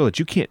much so that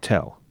you can't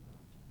tell.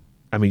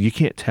 I mean, you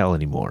can't tell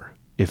anymore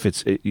if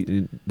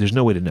there's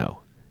no way to know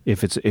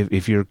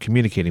if you're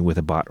communicating with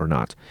a bot or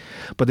not.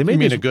 But they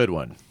made a good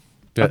one.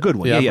 A good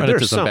one. Yeah. There are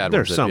some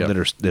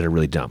that are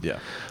really dumb. Yeah.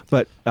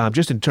 But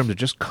just in terms of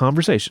just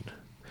conversation.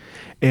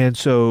 And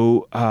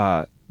so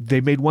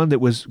they made one that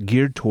was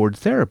geared toward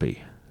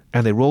therapy,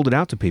 and they rolled it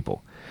out to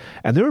people.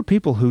 And there were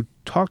people who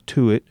talked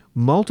to it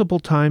multiple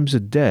times a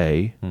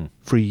day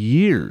for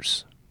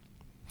years.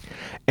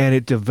 And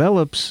it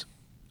develops,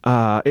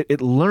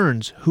 it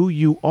learns who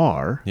you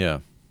are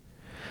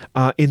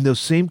in those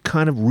same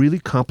kind of really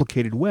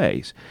complicated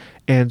ways.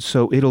 And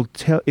so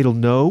it'll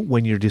know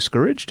when you're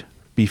discouraged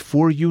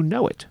before you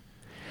know it.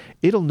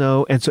 It'll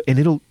know, and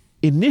it'll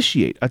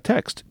initiate a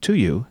text to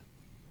you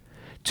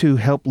to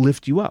help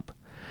lift you up.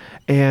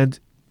 And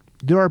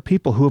there are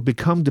people who have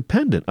become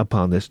dependent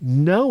upon this,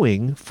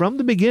 knowing from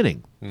the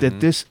beginning that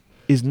this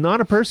is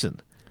not a person.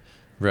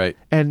 Right.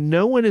 And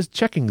no one is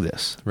checking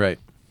this. Right.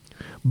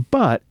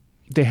 But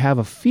they have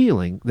a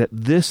feeling that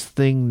this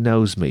thing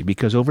knows me,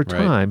 because over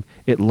time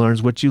it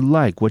learns what you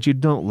like, what you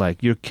don't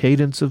like, your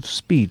cadence of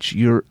speech.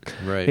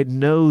 It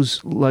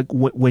knows like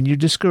when you're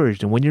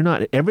discouraged and when you're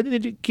not. Everything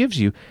that it gives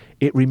you,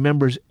 it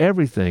remembers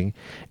everything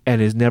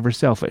and is never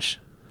selfish.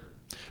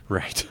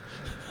 Right.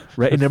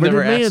 Right. It never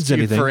demands asks you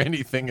anything for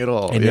anything at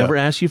all. It never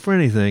asks you for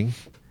anything.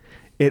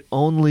 It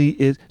only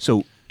is.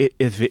 So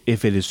if it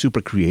is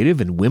super creative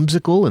and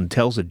whimsical and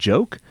tells a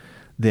joke,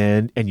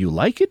 and you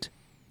like it,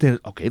 then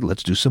okay,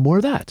 let's do some more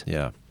of that.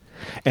 Yeah.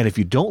 And if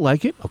you don't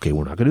like it, okay,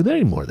 we're not going to do that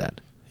anymore of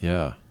that.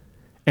 Yeah.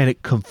 And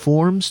it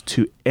conforms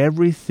to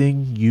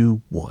everything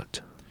you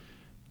want.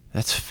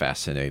 That's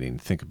fascinating.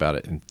 Think about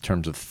it in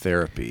terms of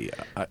therapy.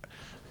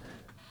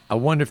 I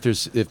wonder if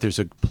there's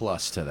a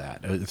plus to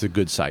that. If there's a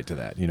good side to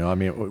that. I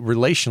mean,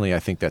 relationally, I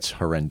think that's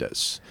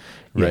horrendous.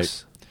 Right?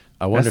 Yes.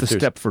 I wonder that's if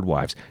the Stepford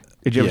Wives.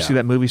 Did you ever see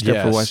that movie,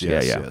 Stepford Wives?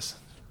 Yes.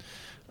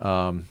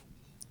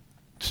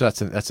 So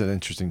that's an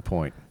interesting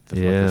point.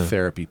 The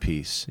therapy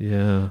piece.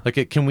 Yeah.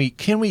 Like, can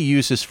we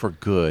use this for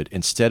good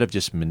instead of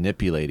just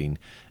manipulating,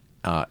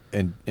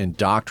 and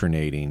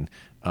indoctrinating,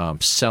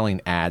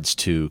 selling ads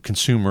to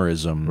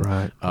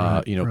consumerism,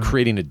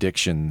 creating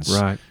addictions,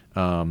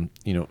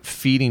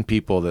 feeding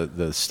people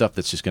the stuff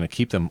that's just going to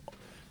keep them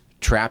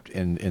trapped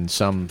in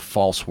some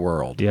false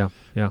world. Yeah.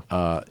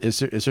 Is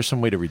there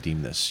some way to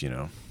redeem this?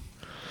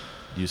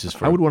 Use this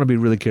for. I would want to be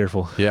really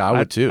careful. Yeah, I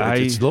would too.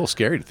 It's a little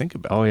scary to think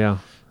about. Oh yeah.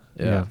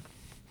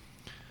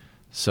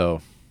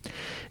 So,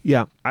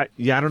 I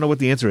don't know what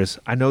the answer is.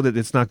 I know that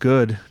it's not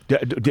good.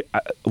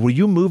 Were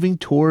you moving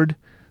toward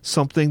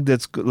something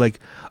that's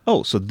like,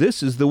 oh, so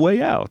this is the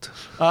way out?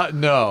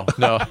 No.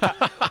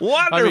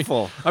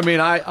 Wonderful.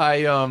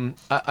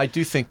 I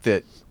do think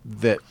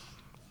that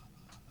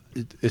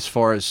as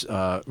far as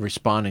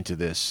responding to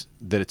this,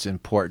 that it's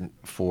important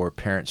for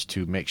parents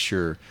to make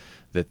sure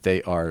that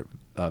they are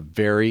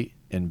very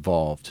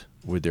involved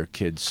with their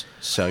kids'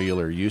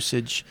 cellular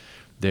usage.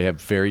 They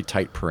have very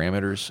tight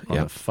parameters on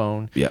the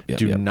phone.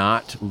 Do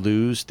not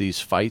lose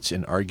these fights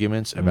and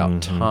arguments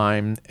about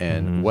time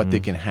and what they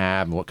can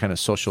have and what kind of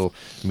social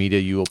media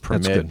you will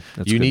permit.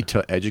 You need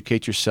to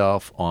educate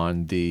yourself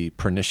on the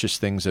pernicious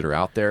things that are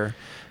out there.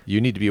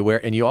 You need to be aware,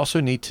 and you also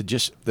need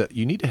to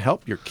you need to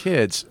help your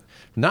kids,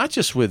 not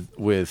just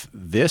with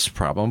this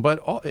problem,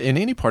 but in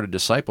any part of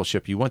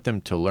discipleship. You want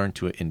them to learn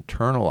to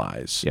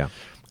internalize. Yeah.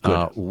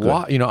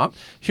 Why?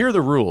 Here are the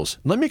rules.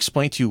 Let me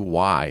explain to you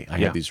why I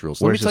have these rules.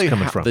 Let me tell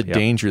you the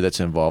danger that's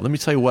involved. Let me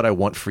tell you what I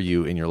want for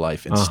you in your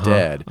life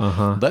instead.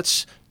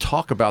 Let's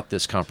talk about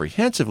this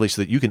comprehensively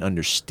so that you can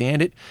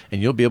understand it,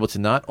 and you'll be able to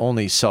not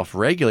only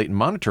self-regulate and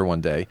monitor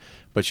one day,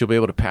 but you'll be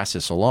able to pass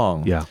this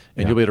along. And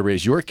you'll be able to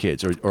raise your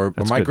kids, or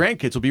my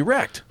grandkids will be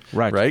wrecked.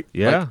 Right?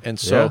 Yeah. And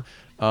so,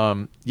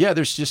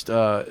 there's just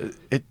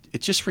it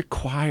just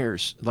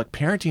requires, like,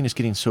 parenting is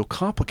getting so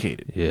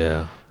complicated.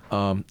 Yeah.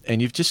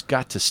 And you've just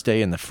got to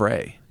stay in the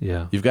fray.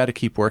 Yeah. You've got to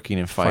keep working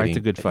and fighting. Fight the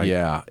good fight.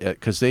 Yeah,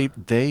 because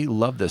they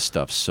love this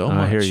stuff so much.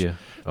 I hear you.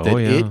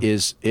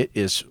 It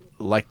is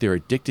like they're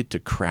addicted to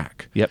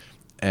crack. Yep.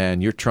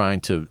 And you're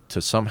trying to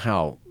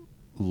somehow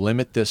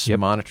limit this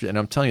monitor. And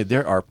I'm telling you,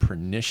 there are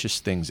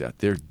pernicious things out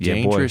there.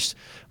 Dangerous,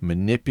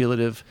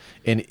 manipulative,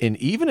 and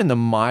even in the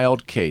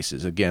mild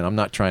cases. Again, I'm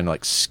not trying to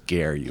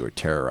scare you or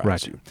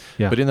terrorize you.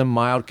 Yeah. But in the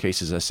mild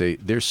cases, I say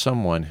there's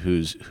someone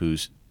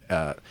who's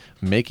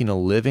making a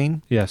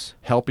living,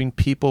 helping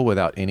people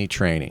without any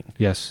training,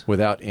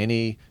 without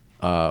any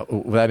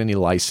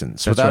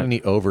license, without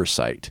any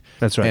oversight.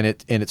 That's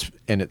right.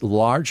 And it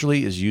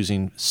largely is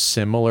using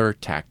similar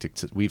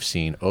tactics that we've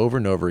seen over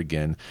and over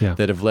again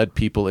that have led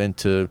people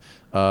into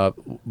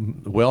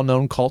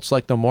well-known cults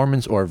like the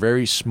Mormons, or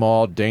very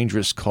small,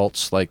 dangerous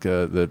cults like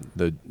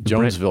the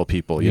Jonesville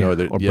people, or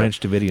Branch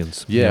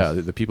Davidians.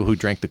 The people who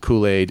drank the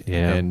Kool-Aid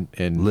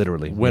and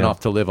literally went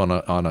off to live on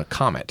a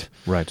comet.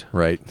 Right.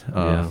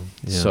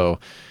 So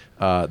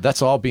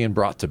that's all being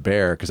brought to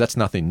bear because that's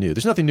nothing new.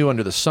 There's nothing new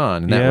under the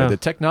sun. And that way, the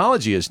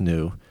technology is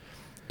new,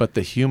 but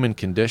the human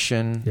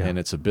condition and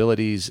its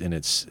abilities and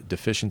its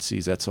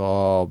deficiencies, that's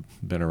all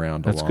been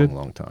around a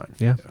long time.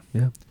 Yeah.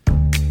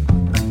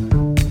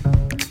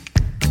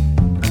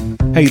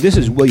 Hey, this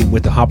is William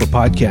with the Hopper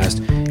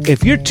Podcast.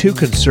 If you're too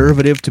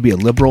conservative to be a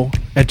liberal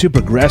and too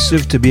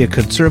progressive to be a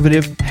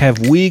conservative, have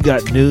we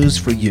got news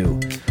for you.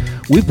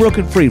 We've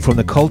broken free from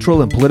the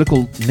cultural and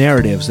political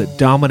narratives that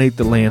dominate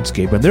the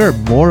landscape, and there are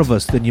more of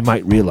us than you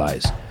might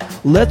realize.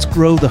 Let's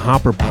grow the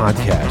Hopper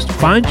Podcast.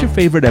 Find your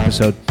favorite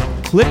episode,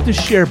 click the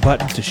share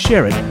button to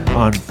share it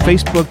on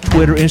Facebook,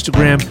 Twitter,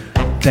 Instagram.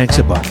 Thanks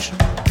a bunch.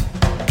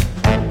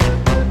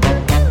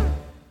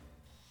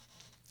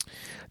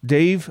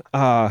 Dave,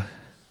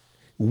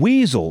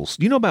 weasels.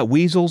 Do you know about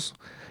weasels?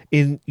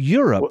 In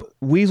Europe,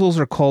 weasels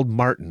are called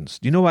martens.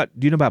 Do you know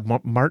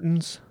about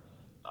martens?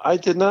 I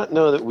did not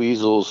know that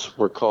weasels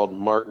were called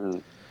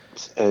martens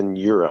in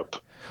Europe.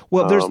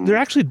 Well, they're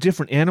actually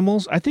different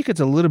animals. I think it's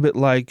a little bit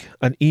like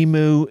an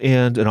emu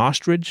and an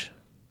ostrich.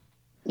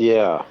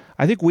 Yeah.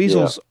 I think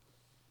weasels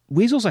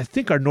I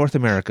think are North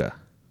America.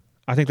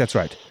 I think that's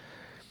right.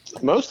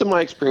 Most of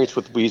my experience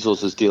with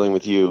weasels is dealing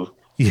with you.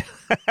 Yeah.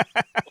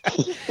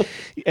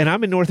 And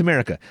I'm in North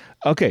America.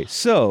 Okay,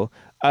 so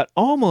an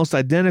almost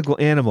identical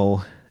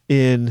animal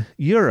in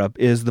Europe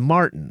is the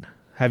marten.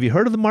 Have you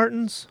heard of the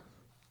martens?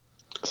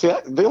 See,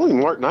 the only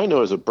marten I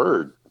know is a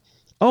bird.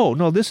 Oh,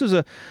 no,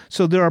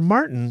 so there are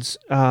martens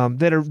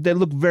that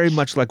look very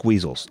much like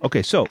weasels.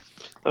 Okay, so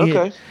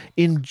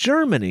in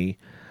Germany,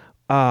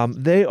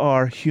 they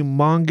are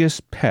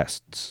humongous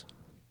pests.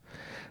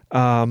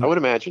 I would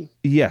imagine.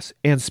 Yes,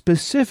 and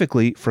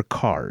specifically for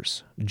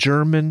cars,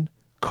 German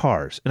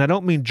cars. And I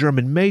don't mean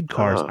German-made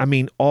cars. I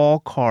mean all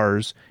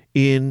cars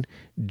in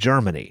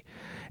Germany.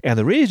 And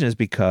the reason is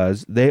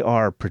because they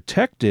are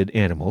protected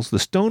animals. The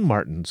stone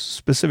martens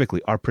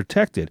specifically are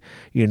protected.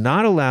 You're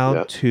not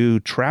allowed to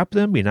trap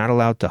them. You're not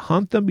allowed to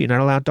hunt them. You're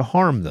not allowed to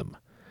harm them.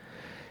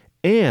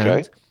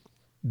 And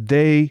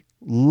they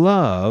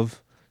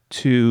love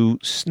to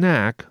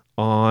snack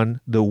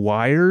on the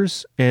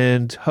wires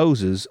and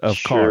hoses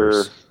of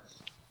cars.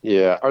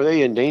 Yeah. Are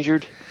they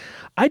endangered?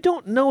 I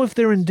don't know if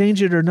they're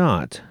endangered or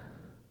not,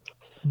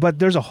 but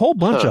there's a whole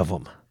bunch of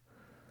them.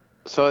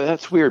 So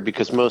that's weird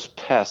because most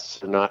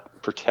pests are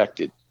not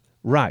protected.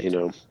 Right. You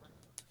know.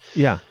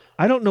 Yeah.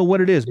 I don't know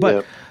what it is,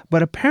 but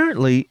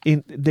apparently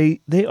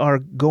they are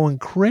going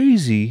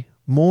crazy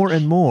more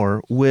and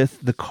more with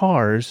the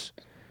cars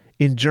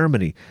in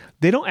Germany.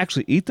 They don't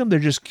actually eat them. They're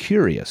just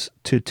curious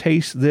to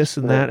taste this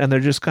and that, and they're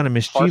just kind of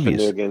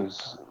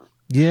mischievous.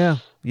 Yeah.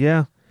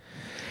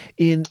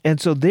 And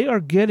so they are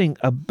getting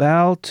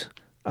about,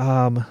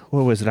 what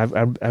was it?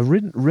 I've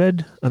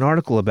read an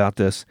article about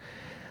this.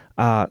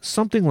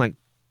 Something like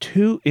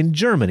in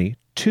Germany,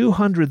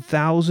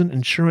 200,000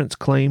 insurance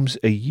claims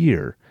a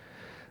year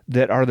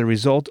that are the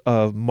result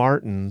of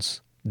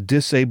martens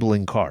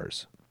disabling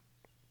cars.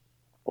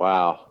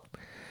 Wow.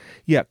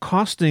 Yeah,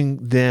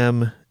 costing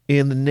them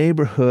in the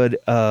neighborhood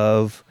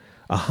of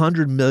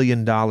 $100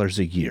 million a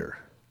year.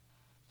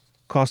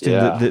 Costing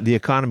the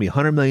economy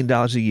 $100 million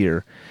a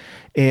year.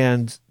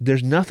 And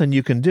there's nothing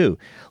you can do.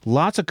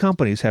 Lots of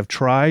companies have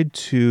tried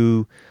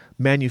to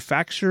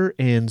manufacture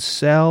and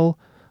sell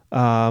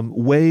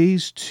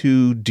ways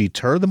to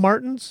deter the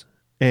martens,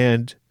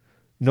 and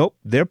nope,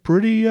 they're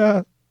pretty,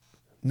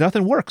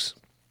 nothing works.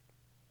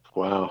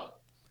 Wow.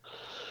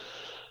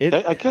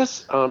 I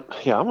guess, I'm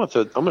going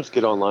to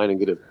get online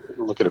and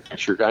look at a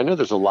picture. I know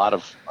there's a lot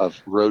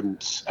of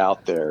rodents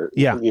out there.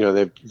 Yeah. You know,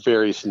 they have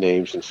various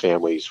names and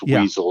families,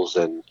 weasels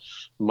and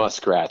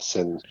muskrats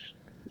and,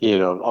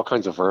 all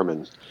kinds of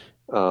vermin.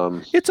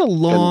 It's a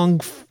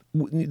long,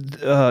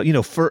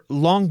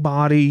 long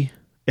body.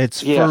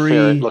 It's furry.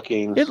 Ferret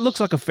looking. It looks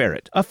like a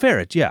ferret. A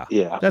ferret, yeah.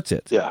 Yeah. That's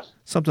it. Yeah.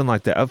 Something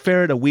like that. A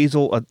ferret, a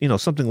weasel,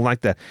 something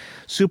like that.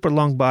 Super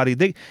long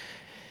body.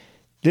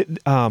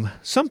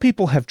 Some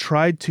people have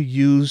tried to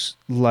use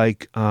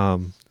like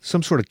some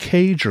sort of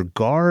cage or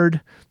guard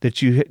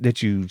that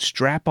you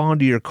strap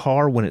onto your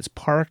car when it's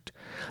parked.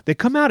 They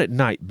come out at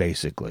night,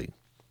 basically.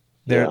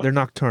 They're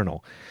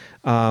nocturnal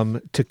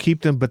to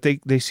keep them, but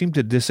they seem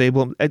to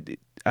disable them.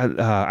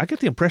 I get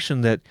the impression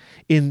that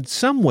in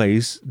some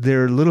ways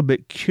they're a little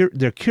bit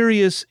they're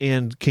curious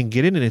and can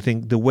get into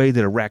anything the way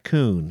that a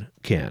raccoon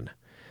can.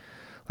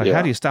 Like,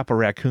 how do you stop a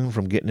raccoon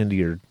from getting into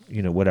your,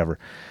 whatever?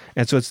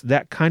 And so it's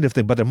that kind of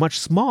thing, but they're much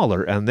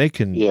smaller and they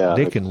can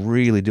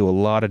really do a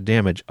lot of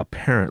damage,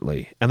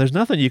 apparently. And there's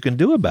nothing you can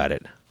do about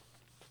it.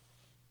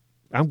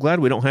 I'm glad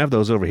we don't have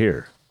those over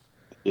here.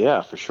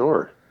 Yeah, for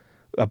sure.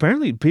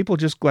 Apparently people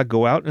just like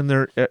go out and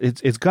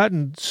it's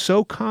gotten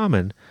so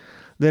common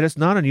that it's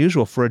not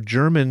unusual for a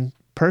German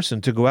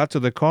person to go out to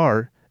the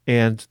car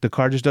and the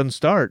car just doesn't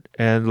start,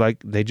 and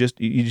like you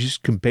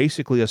just can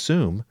basically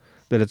assume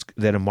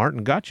that a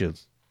marten got you.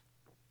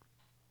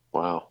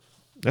 Wow,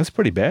 that's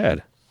pretty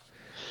bad.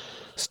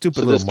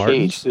 Stupid so little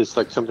martens. Cage is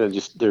like something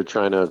they're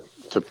trying to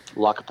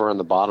lock up around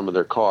the bottom of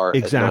their car.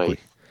 Exactly. At night.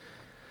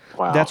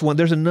 Wow. That's one.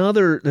 There's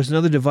another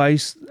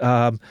device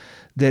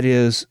that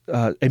is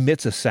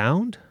emits a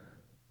sound,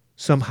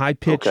 some high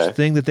pitched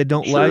thing that they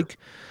don't like,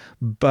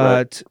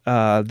 but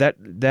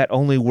that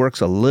only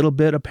works a little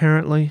bit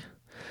apparently.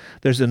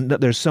 There's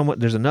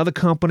another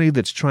company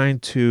that's trying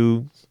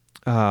to.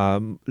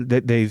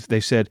 They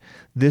said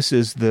this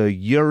is the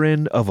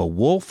urine of a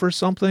wolf or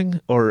something,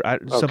 or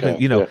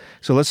something,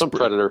 So let's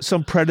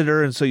some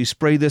predator, and so you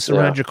spray this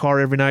around your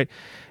car every night,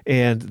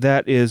 and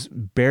that is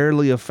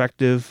barely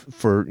effective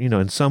for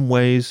in some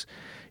ways,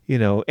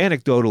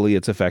 anecdotally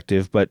it's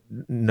effective, but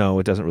no,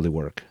 it doesn't really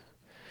work.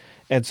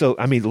 And so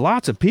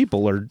lots of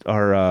people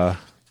are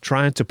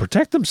trying to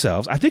protect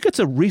themselves. I think it's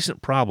a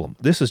recent problem.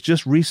 This has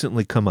just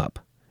recently come up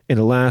in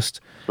the last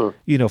 5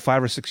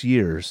 or 6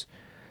 years.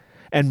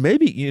 And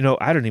maybe,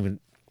 I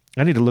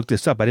need to look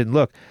this up. I didn't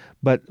look.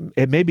 But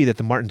it may be that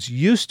the martens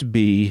used to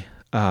be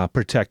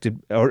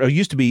protected or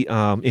used to be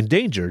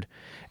endangered.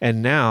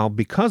 And now,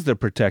 because they're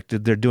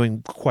protected, they're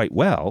doing quite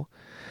well.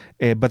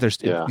 But there's,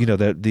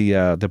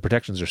 the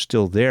protections are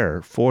still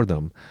there for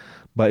them.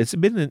 But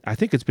I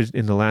think it's been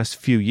in the last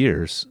few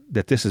years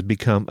that this has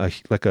become a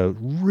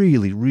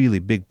really, really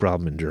big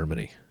problem in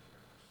Germany.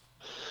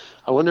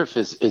 I wonder if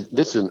this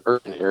is in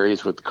urban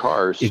areas with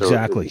cars.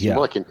 Exactly. So it's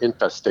more like an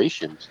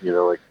infestation.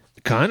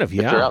 Kind of. If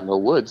they're out in the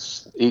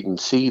woods eating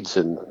seeds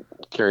and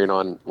carrying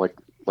on like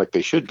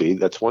they should be,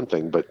 that's one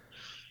thing. But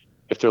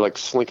if they're like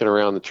slinking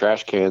around the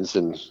trash cans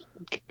and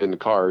in the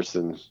cars,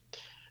 then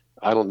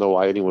I don't know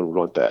why anyone would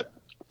want that.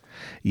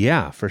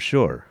 Yeah, for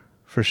sure.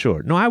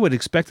 No, I would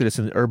expect that it's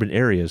in urban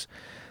areas.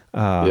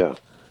 Yeah.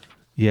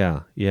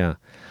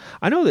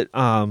 I know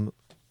that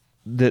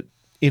that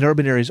in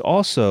urban areas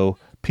also,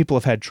 people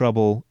have had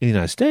trouble in the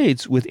United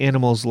States with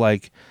animals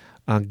like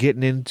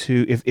getting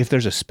into, if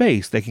there's a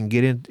space, they can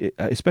get in,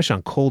 especially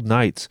on cold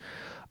nights,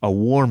 a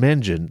warm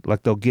engine,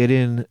 like they'll get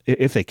in,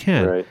 if they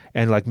can,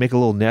 and like make a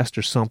little nest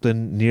or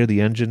something near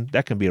the engine.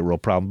 That can be a real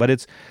problem, but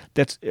it's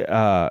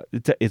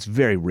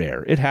very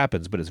rare. It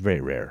happens, but it's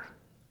very rare.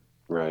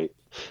 Right.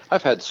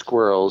 I've had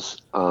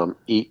squirrels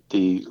eat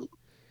the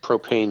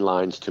propane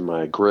lines to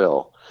my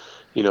grill,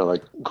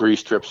 like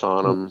grease strips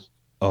on them.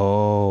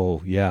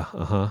 Oh yeah,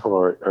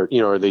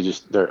 Or they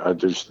they're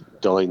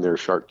just dulling their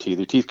sharp teeth.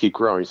 Their teeth keep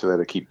growing, so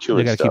they keep chewing.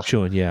 They got to stuff. keep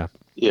chewing, yeah.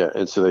 Yeah,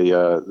 and so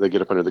they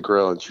get up under the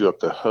grill and chew up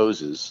the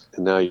hoses,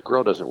 and now your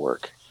grill doesn't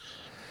work.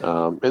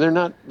 And they're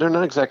not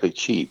exactly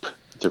cheap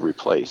to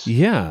replace.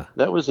 Yeah,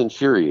 that was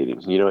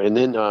infuriating. And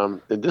then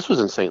and this was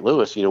in St.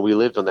 Louis. We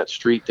lived on that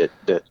street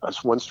that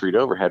us one street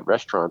over had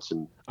restaurants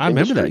and. I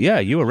remember that. Yeah,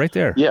 you were right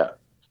there. Yeah,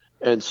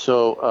 and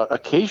so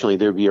occasionally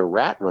there'd be a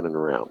rat running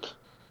around.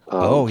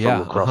 From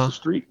across the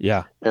street.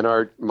 Yeah. And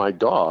my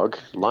dog,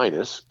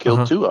 Linus,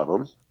 killed 2 of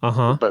them.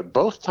 But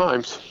both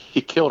times he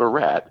killed a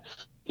rat,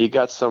 he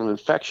got some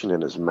infection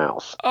in his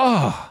mouth.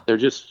 Oh. They're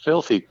just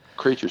filthy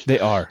creatures. They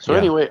are. So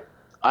anyway,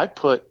 I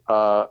put,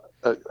 and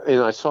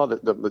I saw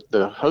that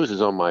the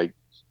hoses on my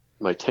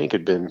tank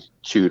had been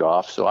chewed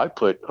off, so I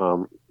put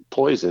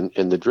poison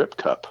in the drip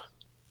cup.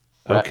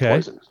 Rat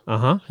poison.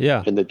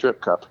 Yeah. In the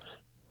drip cup.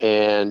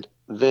 And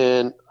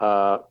then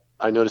I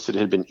noticed it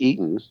had been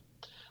eaten.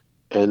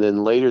 And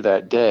then later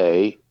that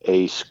day,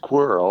 a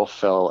squirrel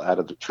fell out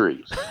of the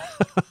tree.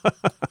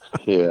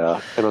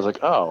 Yeah. And I was like,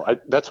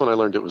 that's when I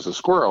learned it was a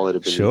squirrel that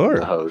had been eating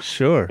the hose.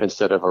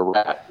 Instead of a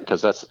rat,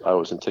 because I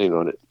was intending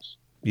on it.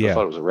 Yeah. I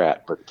thought it was a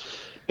rat. But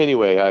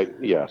anyway,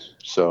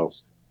 so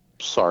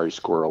sorry,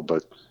 squirrel,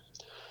 but,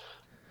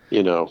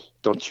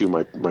 don't chew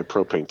my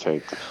propane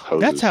tank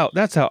hoses.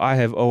 That's how I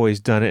have always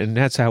done it, and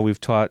that's how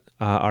we've taught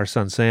our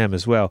son Sam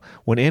as well.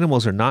 When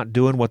animals are not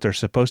doing what they're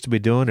supposed to be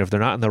doing, if they're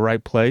not in the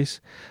right place,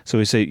 so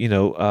we say,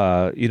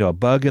 a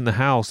bug in the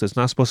house that's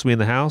not supposed to be in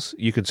the house,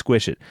 you can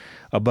squish it.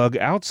 A bug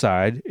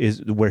outside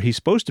is where he's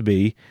supposed to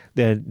be,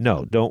 then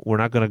no, we're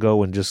not going to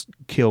go and just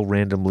kill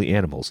randomly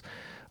animals.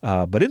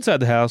 But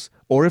inside the house,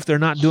 or if they're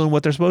not doing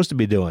what they're supposed to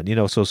be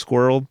doing, so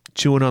squirrel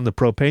chewing on the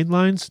propane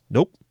lines,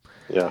 nope.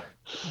 Yeah.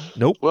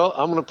 Nope. Well,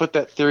 I'm going to put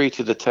that theory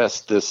to the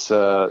test this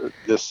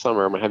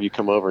summer. I'm going to have you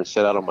come over and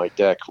sit out on my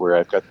deck where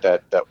I've got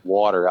that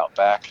water out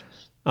back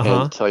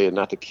and tell you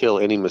not to kill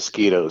any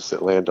mosquitoes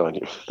that land on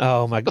you.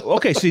 Oh my God.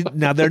 Okay. See,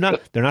 now they're not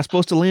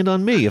supposed to land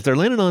on me. If they're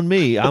landing on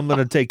me, I'm going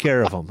to take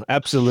care of them.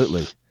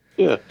 Absolutely.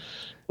 Yeah.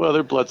 Well,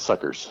 they're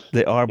bloodsuckers.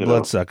 They are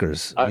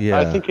bloodsuckers. Yeah.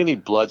 I think any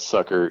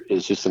bloodsucker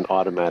is just an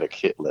automatic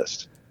hit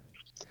list.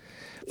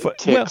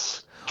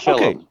 Ticks, kill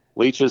them.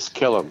 Leeches,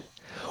 kill them.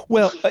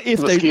 Well,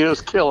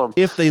 mosquitoes kill them.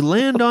 If they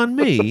land on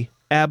me,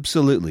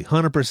 absolutely,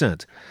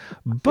 100%.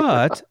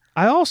 But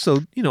I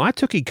also, I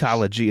took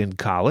ecology in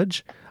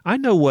college. I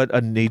know what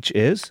a niche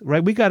is,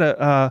 right? We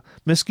got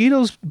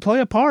mosquitoes play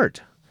a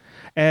part,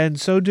 and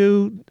so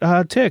do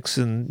ticks,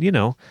 and we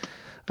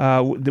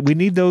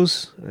need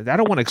those. I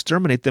don't want to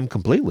exterminate them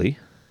completely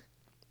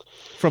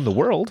from the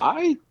world.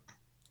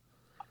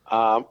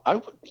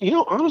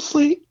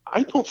 Honestly,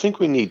 I don't think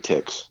we need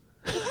ticks.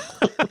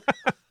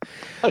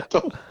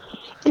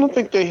 I don't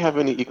think they have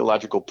any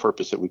ecological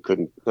purpose that we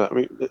couldn't. Do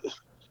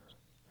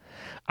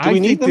we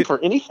need them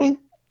for anything?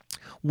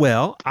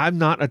 Well, I'm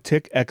not a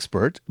tick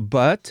expert,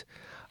 but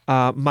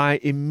my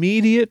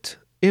immediate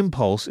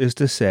impulse is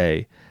to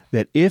say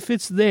that if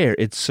it's there,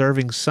 it's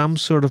serving some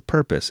sort of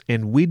purpose,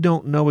 and we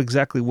don't know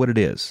exactly what it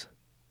is.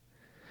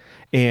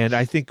 And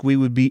I think we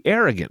would be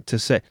arrogant to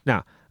say,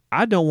 now,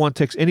 I don't want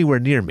ticks anywhere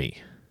near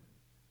me.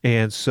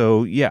 And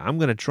so, yeah, I'm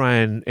going to try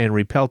and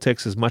repel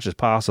ticks as much as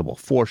possible,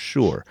 for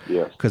sure.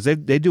 Yeah. Because they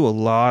do a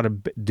lot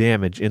of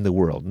damage in the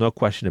world, no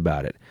question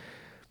about it.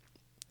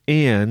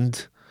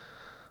 And,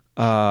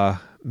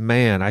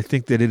 man, I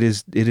think that it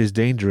is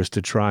dangerous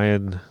to try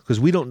and, because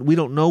we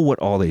don't know what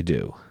all they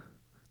do.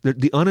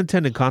 The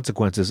unintended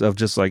consequences of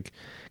just like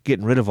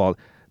getting rid of all,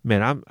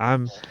 man,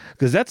 I'm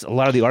because that's a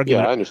lot of the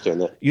argument. Yeah, I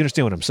understand that. You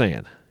understand what I'm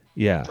saying?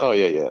 Yeah. Oh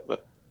yeah.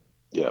 But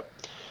yeah,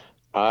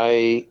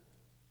 I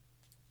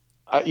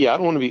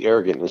don't want to be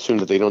arrogant and assume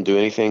that they don't do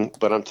anything,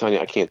 but I'm telling you,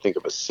 I can't think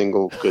of a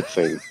single good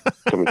thing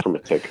coming from a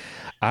tick.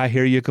 I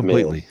hear you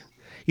completely. Man.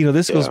 You know,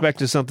 this goes back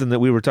to something that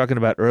we were talking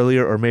about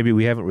earlier, or maybe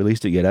we haven't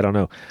released it yet. I don't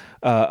know,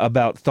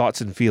 about thoughts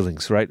and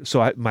feelings, right?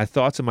 So my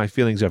thoughts and my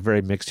feelings are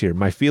very mixed here.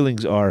 My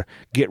feelings are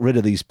get rid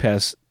of these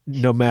pests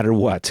no matter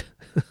what.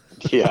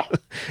 Yeah.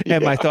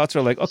 And my thoughts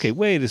are like, okay,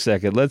 wait a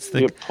second. Let's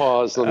think. You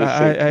pause. Let me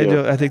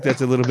think. I think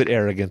that's a little bit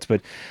arrogant,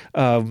 but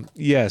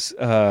yes,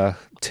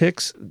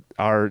 ticks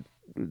are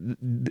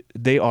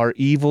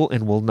evil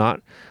and will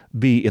not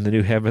be in the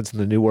new heavens and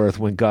the new earth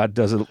when God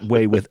does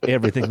away with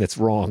everything that's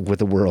wrong with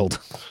the world.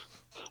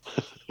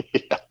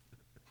 Yeah.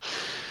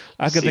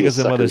 I could think of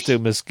some others too.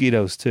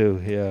 Mosquitoes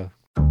too. Yeah.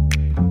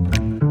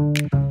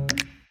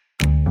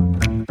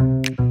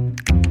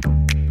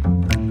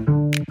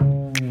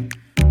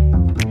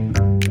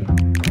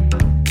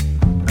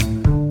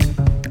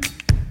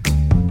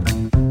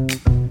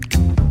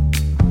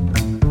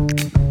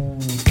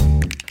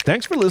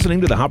 Thanks for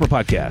listening to the Hopper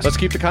Podcast. Let's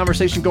keep the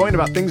conversation going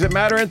about things that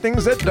matter and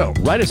things that don't.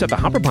 Write us at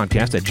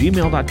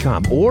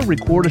thehopperpodcast@gmail.com or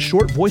record a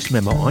short voice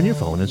memo on your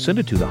phone and send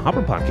it to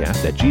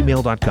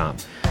thehopperpodcast@gmail.com.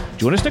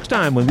 Join us next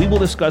time when we will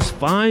discuss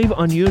 5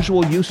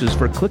 unusual uses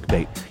for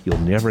clickbait. You'll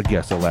never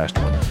guess the last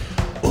one.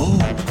 Oh,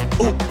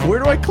 where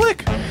do I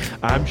click?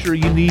 I'm sure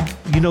you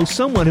know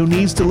someone who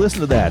needs to listen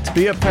to that.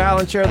 Be a pal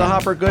and share the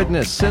Hopper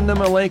goodness. Send them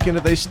a link, and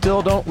if they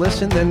still don't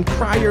listen, then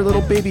cry your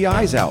little baby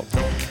eyes out.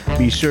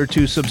 Be sure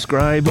to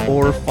subscribe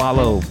or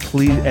follow,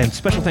 please. And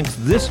special thanks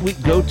this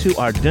week go to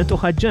our dental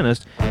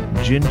hygienist,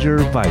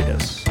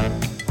 Gingivitis.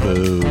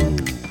 Boo.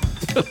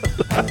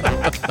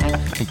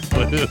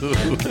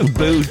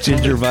 Boo,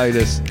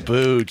 Gingivitis.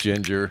 Boo,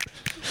 Ginger.